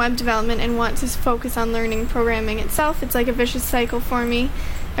away from web development and want to focus on learning programming itself. It's like a vicious cycle for me.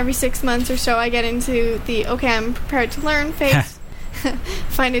 Every 6 months or so I get into the okay, I'm prepared to learn phase,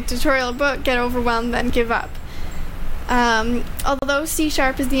 find a tutorial book, get overwhelmed, then give up. Although C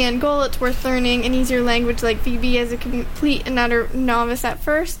Sharp is the end goal, it's worth learning an easier language like VB as a complete and utter novice at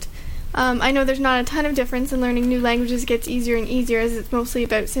first. I know there's not a ton of difference, and learning new languages gets easier and easier as it's mostly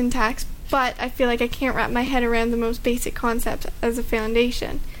about syntax, but I feel like I can't wrap my head around the most basic concepts as a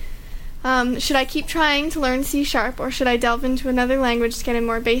foundation. Should I keep trying to learn C Sharp, or should I delve into another language to get a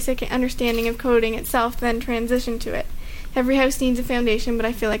more basic understanding of coding itself, then transition to it? Every house needs a foundation, but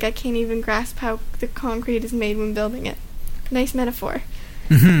I feel like I can't even grasp how the concrete is made when building it. Nice metaphor.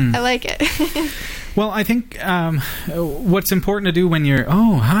 I like it. Well, I think what's important to do when you're...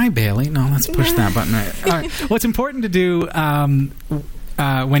 Oh, hi, Bailey. No, let's push that button. All right. What's important to do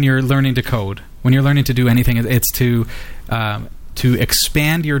when you're learning to code, when you're learning to do anything, it's to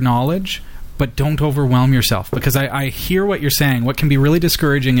expand your knowledge, but don't overwhelm yourself. Because I hear what you're saying. What can be really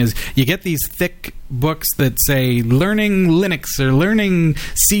discouraging is you get these thick books that say learning Linux or learning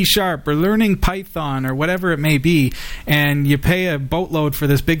C# or learning Python or whatever it may be, and you pay a boatload for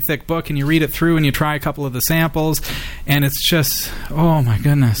this big thick book and you read it through and you try a couple of the samples, and it's just, oh my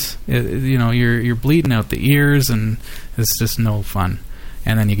goodness, you're bleeding out the ears and it's just no fun,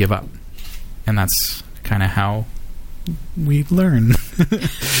 and then you give up. And that's kind of how we learn. Yep.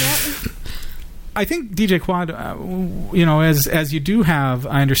 I think DJ Quad, as you do have,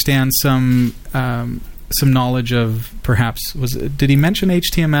 I understand some knowledge of perhaps did he mention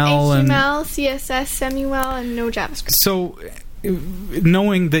HTML and CSS, SemuL, and no JavaScript. So,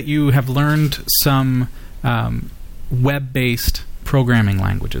 knowing that you have learned some web-based programming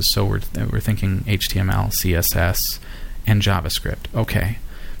languages, so we're thinking HTML, CSS, and JavaScript. Okay.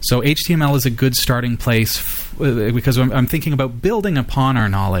 So HTML is a good starting place because I'm thinking about building upon our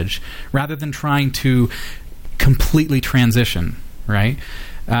knowledge rather than trying to completely transition, right?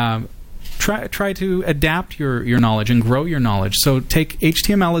 Try to adapt your knowledge and grow your knowledge. So take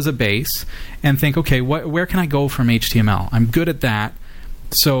HTML as a base and think, okay, where can I go from HTML? I'm good at that.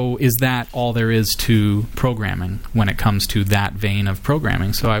 So is that all there is to programming when it comes to that vein of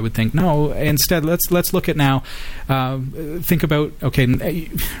programming? So I would think, no, instead let's look at now, think about, okay,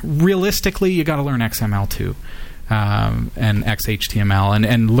 realistically you got to learn XML too, and XHTML,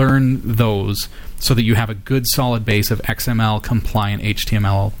 and learn those so that you have a good solid base of XML compliant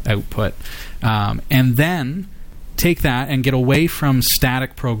HTML output. And then take that and get away from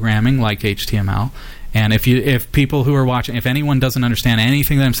static programming like HTML. And if people who are watching, if anyone doesn't understand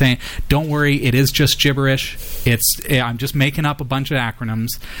anything that I'm saying, don't worry, it is just gibberish. I'm just making up a bunch of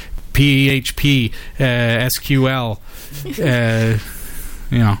acronyms. PHP, SQL,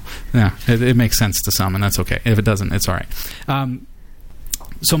 it makes sense to some, and that's okay. If it doesn't, it's all right.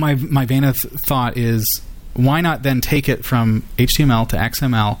 So my vein of thought is, why not then take it from HTML to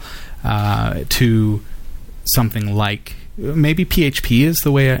XML to something like maybe PHP is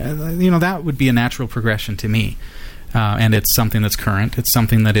the way, that would be a natural progression to me. And it's something that's current. It's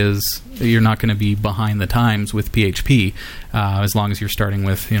something that is, you're not going to be behind the times with PHP as long as you're starting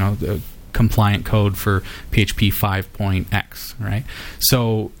with, compliant code for PHP 5.x, right?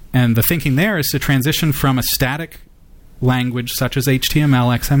 So, and the thinking there is to transition from a static language such as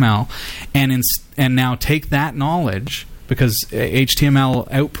HTML, XML, and now take that knowledge, because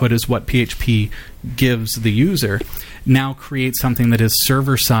HTML output is what PHP gives the user, now create something that is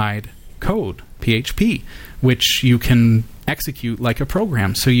server-side code, PHP, which you can execute like a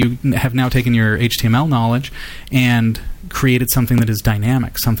program. So you have now taken your HTML knowledge and created something that is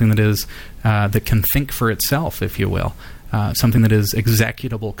dynamic, something that is that can think for itself, if you will, something that is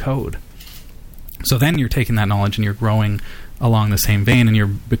executable code. So then you're taking that knowledge and you're growing along the same vein, and you're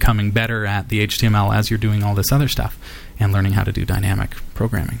becoming better at the HTML as you're doing all this other stuff and learning how to do dynamic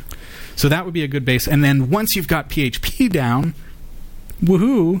programming. So that would be a good base. And then once you've got PHP down,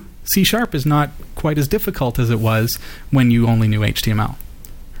 woohoo, C# is not quite as difficult as it was when you only knew HTML.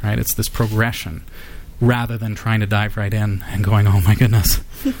 Right? It's this progression rather than trying to dive right in and going, oh my goodness,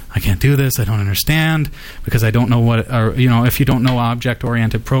 I can't do this, I don't understand, because I don't know what, or, if you don't know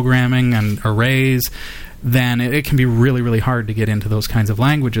object-oriented programming and arrays, then it can be really, really hard to get into those kinds of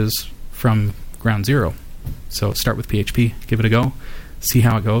languages from ground zero. So start with PHP, give it a go, see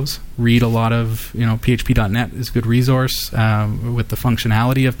how it goes. Read a lot of, PHP.net is a good resource with the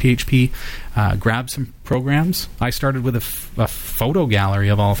functionality of PHP. Grab some programs. I started with a photo gallery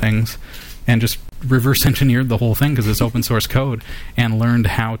of all things, and just reverse engineered the whole thing because it's open source code, and learned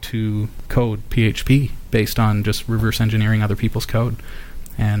how to code PHP based on just reverse engineering other people's code.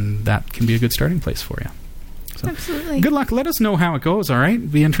 And that can be a good starting place for you. So, absolutely. Good luck. Let us know how it goes, all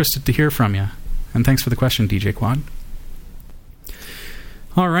right? Be interested to hear from you. And thanks for the question, DJ Quad.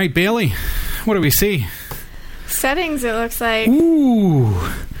 All right, Bailey, what do we see? Settings, it looks like. Ooh,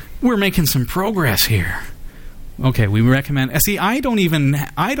 we're making some progress here. Okay, we recommend. See, I don't even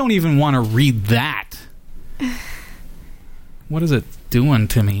want to read that. What is it doing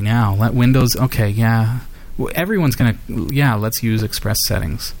to me now? Let Windows. Okay, yeah. Well, everyone's gonna. Yeah, let's use Express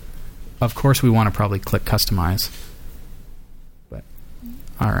settings. Of course, we want to probably click Customize. But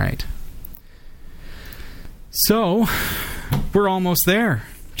all right. So we're almost there.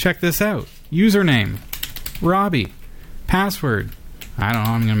 Check this out. Username, Robbie. Password. I don't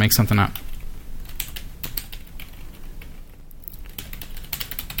know. I'm gonna make something up.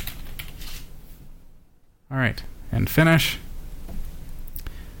 All right. And finish.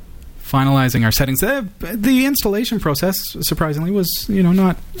 Finalizing our settings. The installation process, surprisingly, was,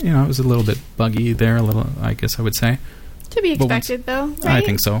 not, it was a little bit buggy there, a little, I guess I would say. To be expected, though, right? I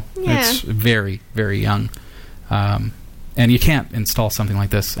think so. Yeah. It's very, very young. And you can't install something like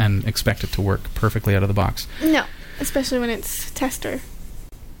this and expect it to work perfectly out of the box. No, especially when it's tester.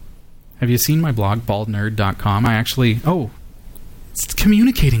 Have you seen my blog, baldnerd.com? I actually... Oh, it's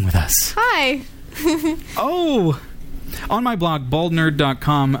communicating with us. Hi. Oh! On my blog,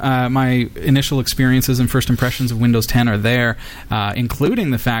 baldnerd.com, my initial experiences and first impressions of Windows 10 are there,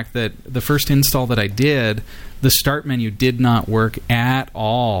 including the fact that the first install that I did, the start menu did not work at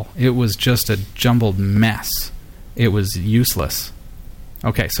all. It was just a jumbled mess. It was useless.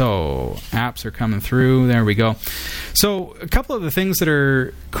 Okay, so apps are coming through. There we go. So a couple of the things that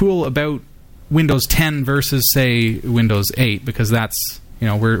are cool about Windows 10 versus, say, Windows 8, because that's,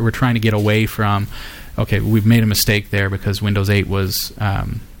 we're trying to get away from, okay, we've made a mistake there because Windows 8 was,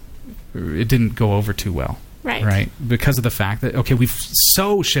 it didn't go over too well. Right. Because of the fact that, okay, we've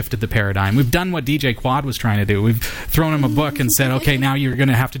so shifted the paradigm. We've done what DJ Quad was trying to do. We've thrown him a book and said, okay, now you're going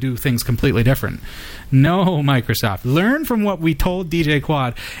to have to do things completely different. No, Microsoft. Learn from what we told DJ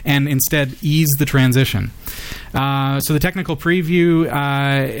Quad and instead ease the transition. So the technical preview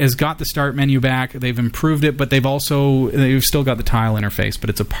has got the start menu back. They've improved it, but they've still got the tile interface, but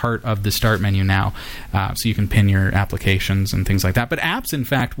it's a part of the start menu now. So you can pin your applications and things like that. But apps, in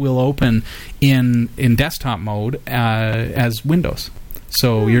fact, will open in desktop mode as Windows.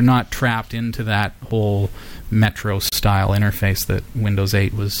 So you're not trapped into that whole Metro-style interface that Windows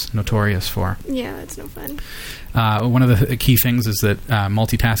 8 was notorious for. Yeah, that's no fun. One of the key things is that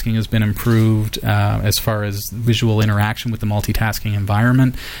multitasking has been improved as far as visual interaction with the multitasking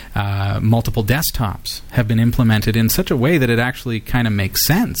environment. Multiple desktops have been implemented in such a way that it actually kind of makes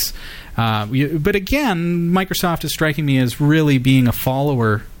sense. But again, Microsoft is striking me as really being a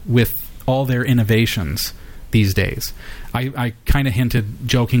follower with all their innovations these days. I kind of hinted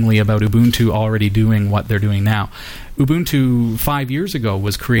jokingly about Ubuntu already doing what they're doing now. Ubuntu 5 years ago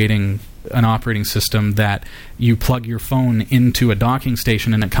was creating an operating system that you plug your phone into a docking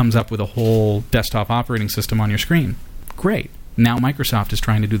station and it comes up with a whole desktop operating system on your screen. Great. Now Microsoft is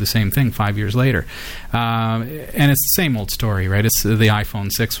trying to do the same thing 5 years later. And it's the same old story, right? It's the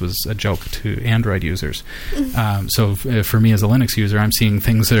iPhone 6 was a joke to Android users. So for me as a Linux user, I'm seeing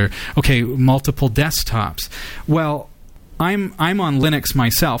things that are, okay, multiple desktops. Well, I'm on Linux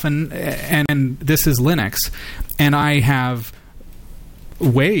myself, and this is Linux, and I have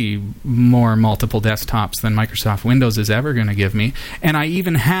way more multiple desktops than Microsoft Windows is ever going to give me, and I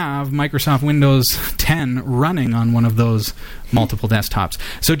even have Microsoft Windows 10 running on one of those multiple desktops.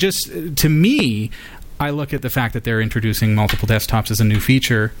 So just to me, I look at the fact that they're introducing multiple desktops as a new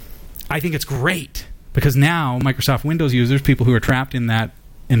feature. I think it's great because now Microsoft Windows users, people who are trapped in that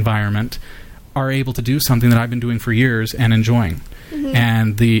environment, are able to do something that I've been doing for years and enjoying. Mm-hmm.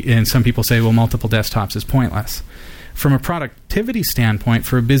 And some people say, well, multiple desktops is pointless. From a productivity standpoint,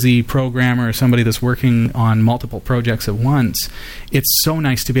 for a busy programmer or somebody that's working on multiple projects at once, it's so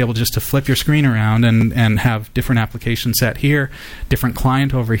nice to be able just to flip your screen around and have different applications set here, different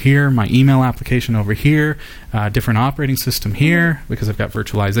client over here, my email application over here, different operating system here, because I've got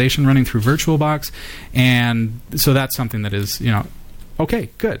virtualization running through VirtualBox. And so that's something that is, okay,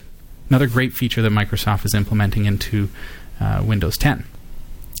 good. Another great feature that Microsoft is implementing into Windows 10.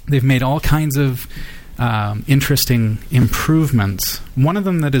 They've made all kinds of interesting improvements. One of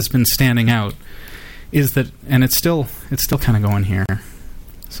them that has been standing out is that, and it's still kind of going here,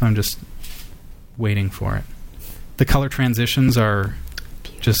 so I'm just waiting for it. The color transitions are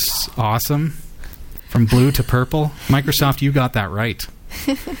just awesome. From blue to purple. Microsoft, you got that right.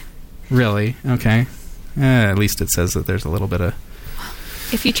 Really? Okay. At least it says that there's a little bit of...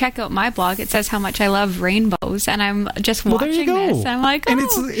 If you check out my blog, it says how much I love rainbows, and I'm just watching this, and I'm like, oh. And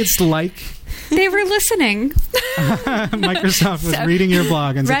it's like... They were listening. Microsoft was reading your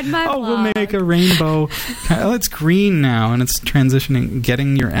blog and said, my blog. We'll make a rainbow. Oh, it's green now, and it's transitioning,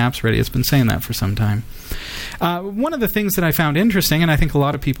 getting your apps ready. It's been saying that for some time. One of the things that I found interesting, and I think a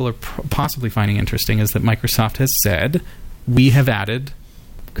lot of people are possibly finding interesting, is that Microsoft has said, we have added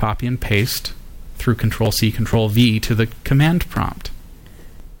copy and paste through Control-C, Control-V to the command prompt.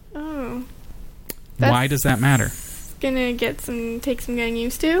 Oh. Why does that matter? Gonna take some getting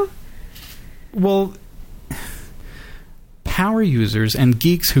used to? Well, power users and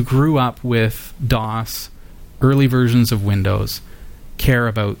geeks who grew up with DOS, early versions of Windows, care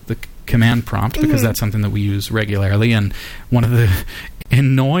about the command prompt because that's something that we use regularly. And one of the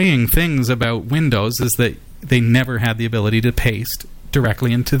annoying things about Windows is that they never had the ability to paste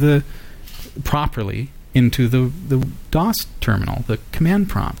directly properly into the DOS terminal, the command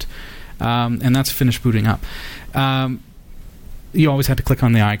prompt. And that's finished booting up. You always had to click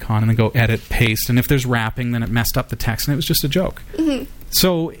on the icon and then go edit, paste, and if there's wrapping, then it messed up the text, and it was just a joke. Mm-hmm.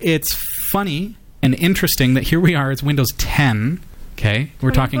 So it's funny and interesting that here we are, it's Windows 10, okay?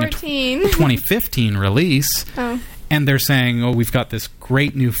 We're talking a 2015 release, and they're saying, oh, we've got this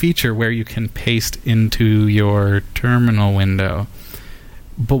great new feature where you can paste into your terminal window.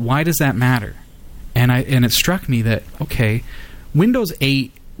 But why does that matter? And it struck me that, okay, Windows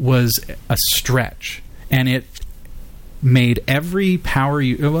 8 was a stretch, and it made every power...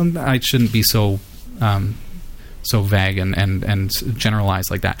 well, I shouldn't be so vague and generalized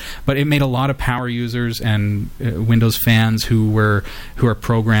like that, but it made a lot of power users and Windows fans who are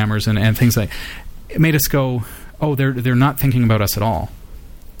programmers and things like... It made us go, oh, they're not thinking about us at all.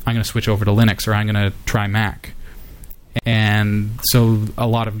 I'm going to switch over to Linux, or I'm going to try Mac. And so a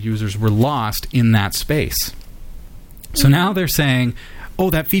lot of users were lost in that space. So now they're saying, oh,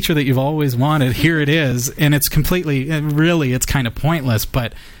 that feature that you've always wanted, here it is. And it's really, it's kind of pointless,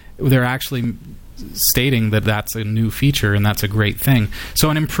 but they're actually stating that that's a new feature and that's a great thing. So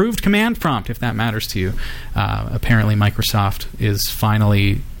an improved command prompt, if that matters to you. Apparently Microsoft is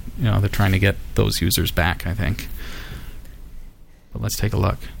finally, they're trying to get those users back, I think. But let's take a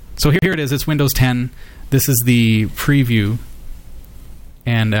look. So here it is. It's Windows 10. This is the preview.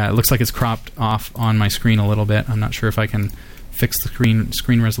 And it looks like it's cropped off on my screen a little bit. I'm not sure if I can fix the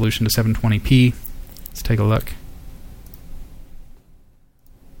screen resolution to 720p. Let's take a look.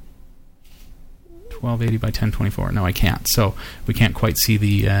 1280 by 1024. No, I can't. So we can't quite see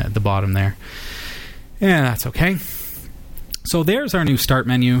the bottom there. Yeah, that's okay. So there's our new start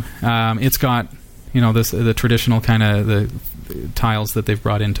menu. It's got the traditional kind of the tiles that they've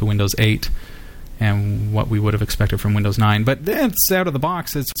brought into Windows 8 and what we would have expected from Windows 9. But it's out of the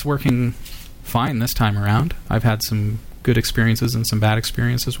box. It's working fine this time around. I've had some good experiences and some bad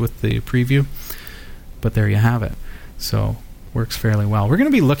experiences with the preview. But there you have it. So works fairly well. We're going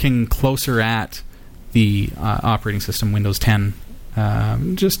to be looking closer at the operating system Windows 10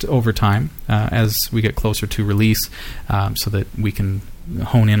 just over time as we get closer to release, so that we can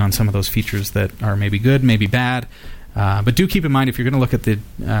hone in on some of those features that are maybe good, maybe bad. But do keep in mind, if you're going to look at the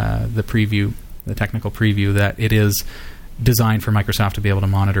preview, the technical preview, that it is designed for Microsoft to be able to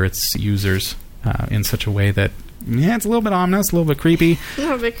monitor its users in such a way that, it's a little bit ominous, a little bit creepy. A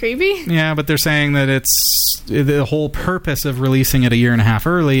little bit creepy? Yeah, but they're saying that the whole purpose of releasing it a year and a half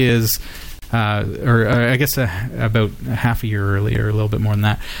early is... or I guess about half a year early, or a little bit more than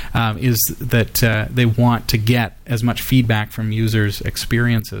that, is that they want to get as much feedback from users'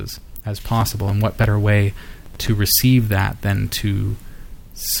 experiences as possible. And what better way to receive that than to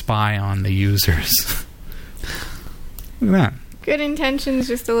spy on the users? Look at that. Good intentions,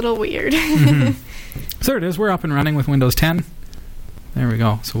 just a little weird. Mm-hmm. So there it is. We're up and running with Windows 10. There we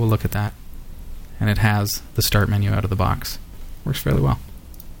go. So we'll look at that. And it has the start menu out of the box. Works fairly well.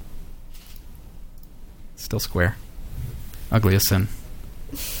 Still square. Ugly as sin.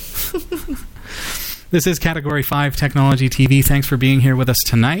 This is Category 5 Technology TV. Thanks for being here with us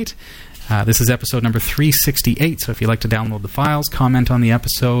tonight. This is episode number 368. So if you'd like to download the files, comment on the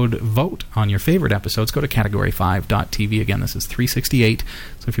episode, vote on your favorite episodes, go to category5.tv. Again, this is 368.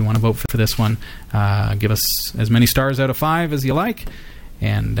 So if you want to vote for this one, give us as many stars out of 5 as you like.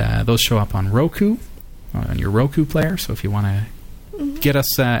 And those show up on Roku, on your Roku player. So if you want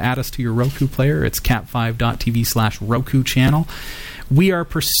to add us to your Roku player, it's cat5.tv/Roku channel. We are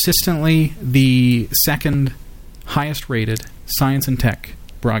persistently the second highest rated science and tech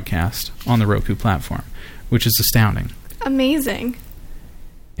broadcast on the Roku platform, which is astounding. Amazing.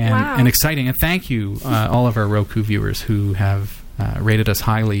 And exciting. And thank you, all of our Roku viewers who have rated us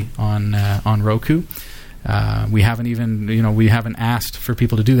highly on Roku. We haven't asked for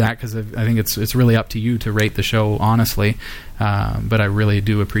people to do that, because I think it's really up to you to rate the show honestly. But I really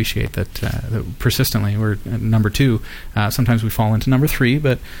do appreciate that persistently we're at number 2. Sometimes we fall into number 3,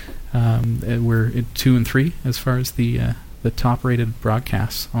 but we're at 2 and 3 as far as the top rated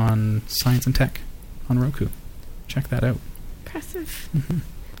broadcasts on science and tech on Roku. Check that out. Impressive. Mm-hmm.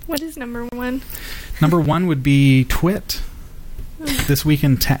 What is number 1? Number 1 would be Twit. This Week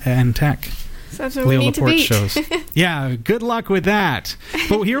in Tech. So that's what Leo we need Laporte to beat. shows. Yeah, good luck with that.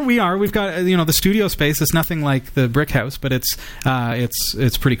 But here we are. We've got the studio space. It's nothing like the brick house, but it's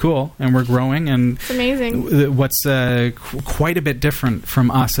pretty cool, and we're growing. And it's amazing. What's quite a bit different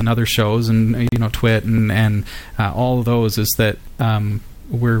from us and other shows, and Twit and all of those, is that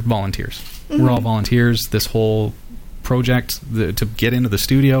we're volunteers. Mm-hmm. We're all volunteers. This whole project to get into the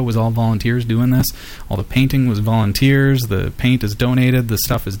studio was all volunteers doing this. All the painting was volunteers. The paint is donated. The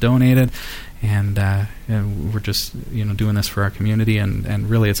stuff is donated. And we're just doing this for our community, and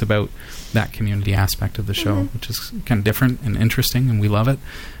really it's about that community aspect of the show, which is kind of different and interesting, and we love it.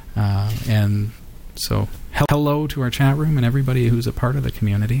 And so hello to our chat room and everybody who's a part of the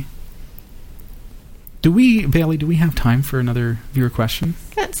community. Bailey, do we have time for another viewer question?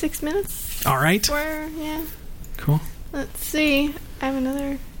 Got 6 minutes. All right. Yeah. Cool. Let's see. I have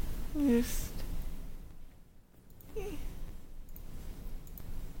another.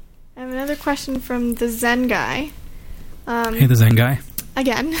 I have another question from the Zen guy. Hey, the Zen guy.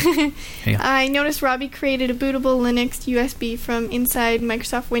 Again. Hey. I noticed Robbie created a bootable Linux USB from inside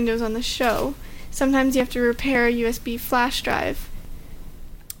Microsoft Windows on the show. Sometimes you have to repair a USB flash drive.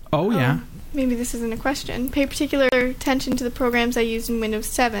 Oh, yeah. Maybe this isn't a question. Pay particular attention to the programs I use in Windows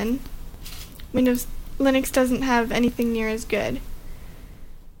 7. Linux doesn't have anything near as good.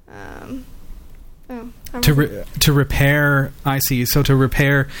 To repair, I see. So to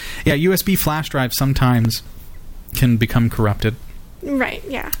repair, USB flash drives sometimes can become corrupted. Right,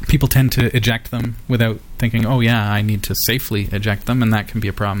 yeah. People tend to eject them without thinking, oh yeah, I need to safely eject them, and that can be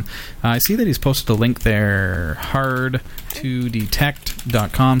a problem. I see that he's posted a link there,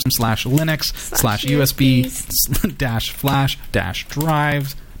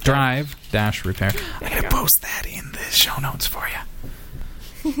 hard2detect.com/linux/USB-flash-drive-repair. I'm going to post that in the show notes for you.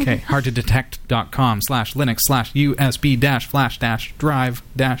 Okay,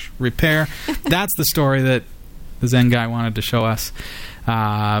 hardtodetect.com/linux/USB-flash-drive-repair. That's the story that the Zen guy wanted to show us.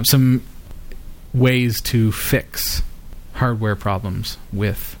 Some ways to fix hardware problems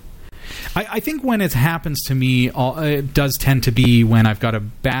with. I think when it happens to me, it does tend to be when I've got a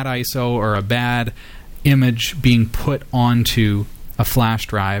bad ISO or a bad image being put onto a flash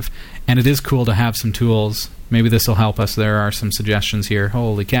drive, and it is cool to have some tools. Maybe this will help us. There are some suggestions here.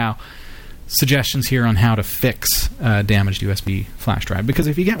 Holy cow. Suggestions here on how to fix a damaged USB flash drive. Because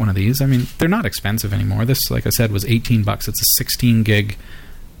if you get one of these, I mean, they're not expensive anymore. This, like I said, was $18. It's a 16 gig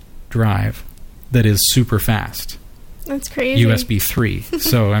drive that is super fast. That's crazy. USB 3.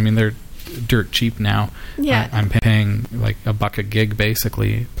 So, I mean, they're dirt cheap now. Yeah. I'm paying like $1 a gig,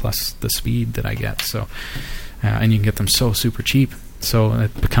 basically, plus the speed that I get. So, and you can get them so super cheap. So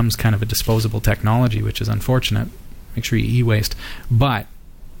it becomes kind of a disposable technology, which is unfortunate. Make sure you e-waste. But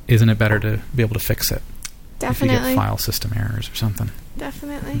isn't it better to be able to fix it? Definitely. If you get file system errors or something.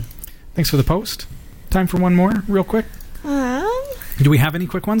 Definitely. Thanks for the post. Time for one more, real quick. Do we have any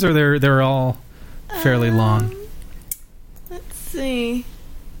quick ones, or they're all fairly long? Let's see.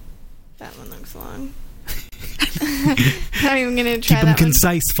 That one looks long. Not even going to try Keep them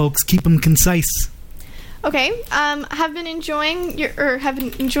concise, folks. Keep them concise. Okay, have been enjoying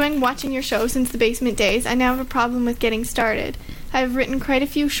watching your show since the basement days. I now have a problem with getting started. I've written quite a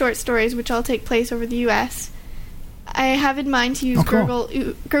few short stories which all take place over the U.S. I have in mind to use Google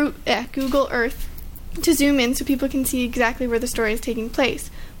Earth to zoom in so people can see exactly where the story is taking place.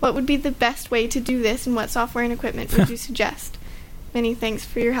 What would be the best way to do this, and what software and equipment would you suggest? Many thanks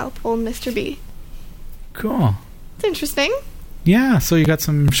for your help, old Mr. B. Cool. It's interesting. Yeah, so you got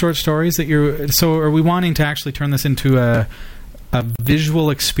some short stories that you're... So are we wanting to actually turn this into a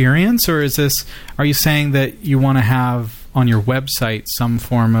visual experience, or is this... Are you saying that you want to have on your website some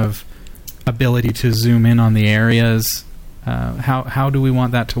form of ability to zoom in on the areas? How do we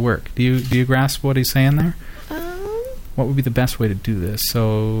want that to work? Do you grasp what he's saying there? What would be the best way to do this?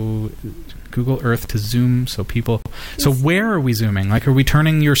 So Google Earth to zoom so people... So where are we zooming? Like, are we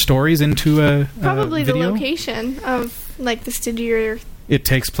turning your stories into a Probably video? The location of... Like the studio. It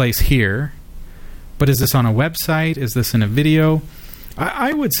takes place here. But is this on a website? Is this in a video?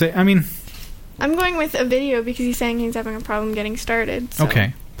 I would say, I mean... I'm going with a video because he's saying he's having a problem getting started. So.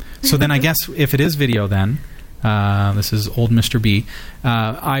 Okay. So then I guess if it is video then, this is old Mr. B,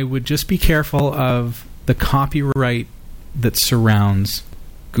 I would just be careful of the copyright that surrounds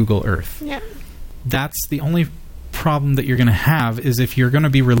Google Earth. Yeah. That's the only problem that you're going to have, is if you're going to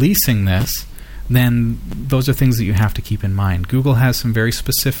be releasing this, then those are things that you have to keep in mind. Google has some very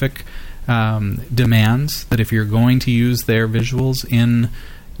specific demands that if you're going to use their visuals in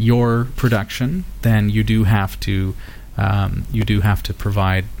your production, then you do have to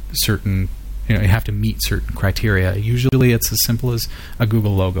provide certain, you have to meet certain criteria. Usually it's as simple as a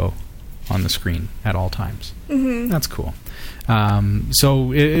Google logo on the screen at all times. Mm-hmm. That's cool.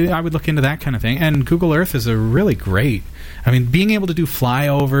 So I would look into that kind of thing. And Google Earth is a really great... I mean, being able to do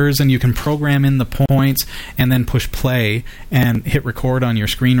flyovers, and you can program in the points and then push play and hit record on your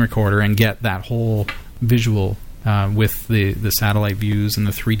screen recorder and get that whole visual with the satellite views and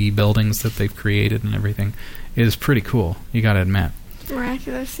the 3D buildings that they've created and everything is pretty cool. You got to admit.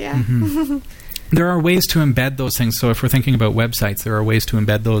 Miraculous, yeah. Mm-hmm. There are ways to embed those things. So if we're thinking about websites, there are ways to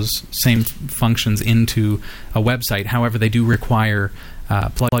embed those same functions into a website. However, they do require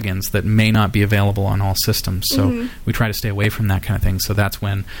plugins that may not be available on all systems. So we try to stay away from that kind of thing. So that's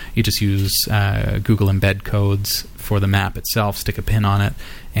when you just use Google embed codes for the map itself, stick a pin on it,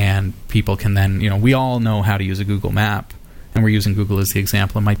 and people can then, we all know how to use a Google map. And we're using Google as the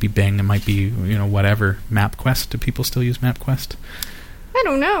example. It might be Bing, it might be, whatever. MapQuest. Do people still use MapQuest? I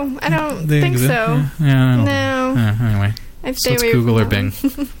don't know. I don't think so. Yeah, no. Anyway. I'd stay So away it's Google or from Bing.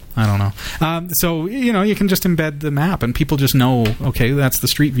 I don't know. So, you can just embed the map and people just know, okay, that's the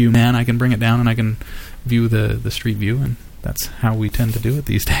Street View, man. I can bring it down and I can view the Street View, and that's how we tend to do it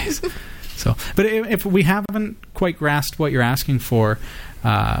these days. So, but if we haven't quite grasped what you're asking for,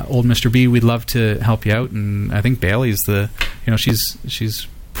 old Mr. B, we'd love to help you out. And I think Bailey's she's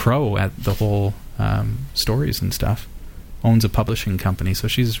pro at the whole stories and stuff. Owns a publishing company, so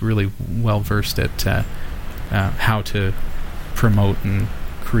she's really well versed at how to promote and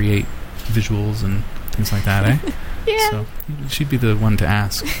create visuals and things like that, eh? Yeah. So she'd be the one to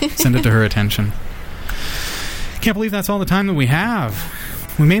ask. Send it to her attention. Can't believe that's all the time that we have.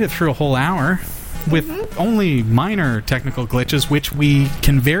 We made it through a whole hour with only minor technical glitches, which we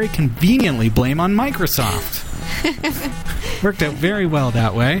can very conveniently blame on Microsoft. Worked out very well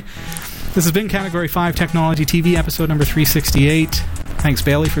that way. This has been Category 5 Technology TV, episode number 368. Thanks,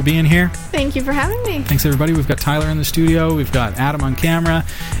 Bailey, for being here. Thank you for having me. Thanks, everybody. We've got Tyler in the studio. We've got Adam on camera.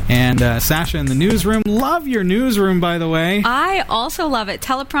 And Sasha in the newsroom. Love your newsroom, by the way. I also love it.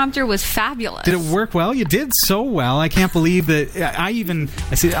 Teleprompter was fabulous. Did it work well? You did so well. I can't believe that. I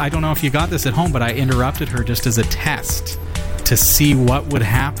don't know if you got this at home, but I interrupted her just as a test to see what would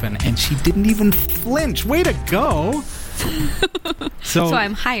happen. And she didn't even flinch. Way to go. So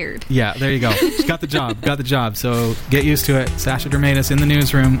I'm hired. Yeah, there you go. She got the job. So get used to it. Sasha Dermatis in the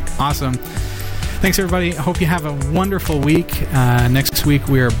newsroom. Awesome. Thanks, everybody. I hope you have a wonderful week. Next week,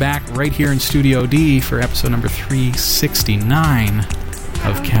 we are back right here in Studio D for episode number 369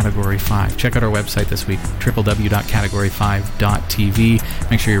 of Category 5. Check out our website this week,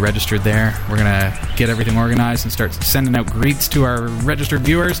 www.category5.tv. Make sure you're registered there. We're going to get everything organized and start sending out greets to our registered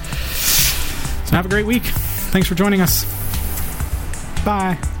viewers. So have a great week. Thanks for joining us.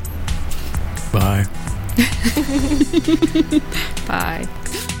 Bye. Bye. Bye.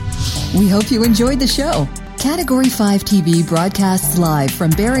 We hope you enjoyed the show. Category 5 TV broadcasts live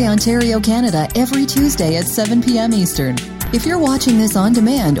from Barrie, Ontario, Canada every Tuesday at 7 p.m. Eastern. If you're watching this on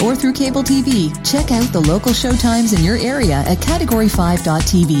demand or through cable TV, check out the local showtimes in your area at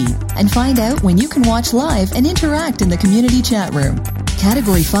category5.tv and find out when you can watch live and interact in the community chat room.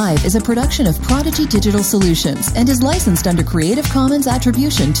 Category 5 is a production of Prodigy Digital Solutions and is licensed under Creative Commons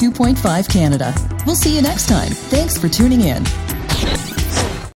Attribution 2.5 Canada. We'll see you next time. Thanks for tuning in.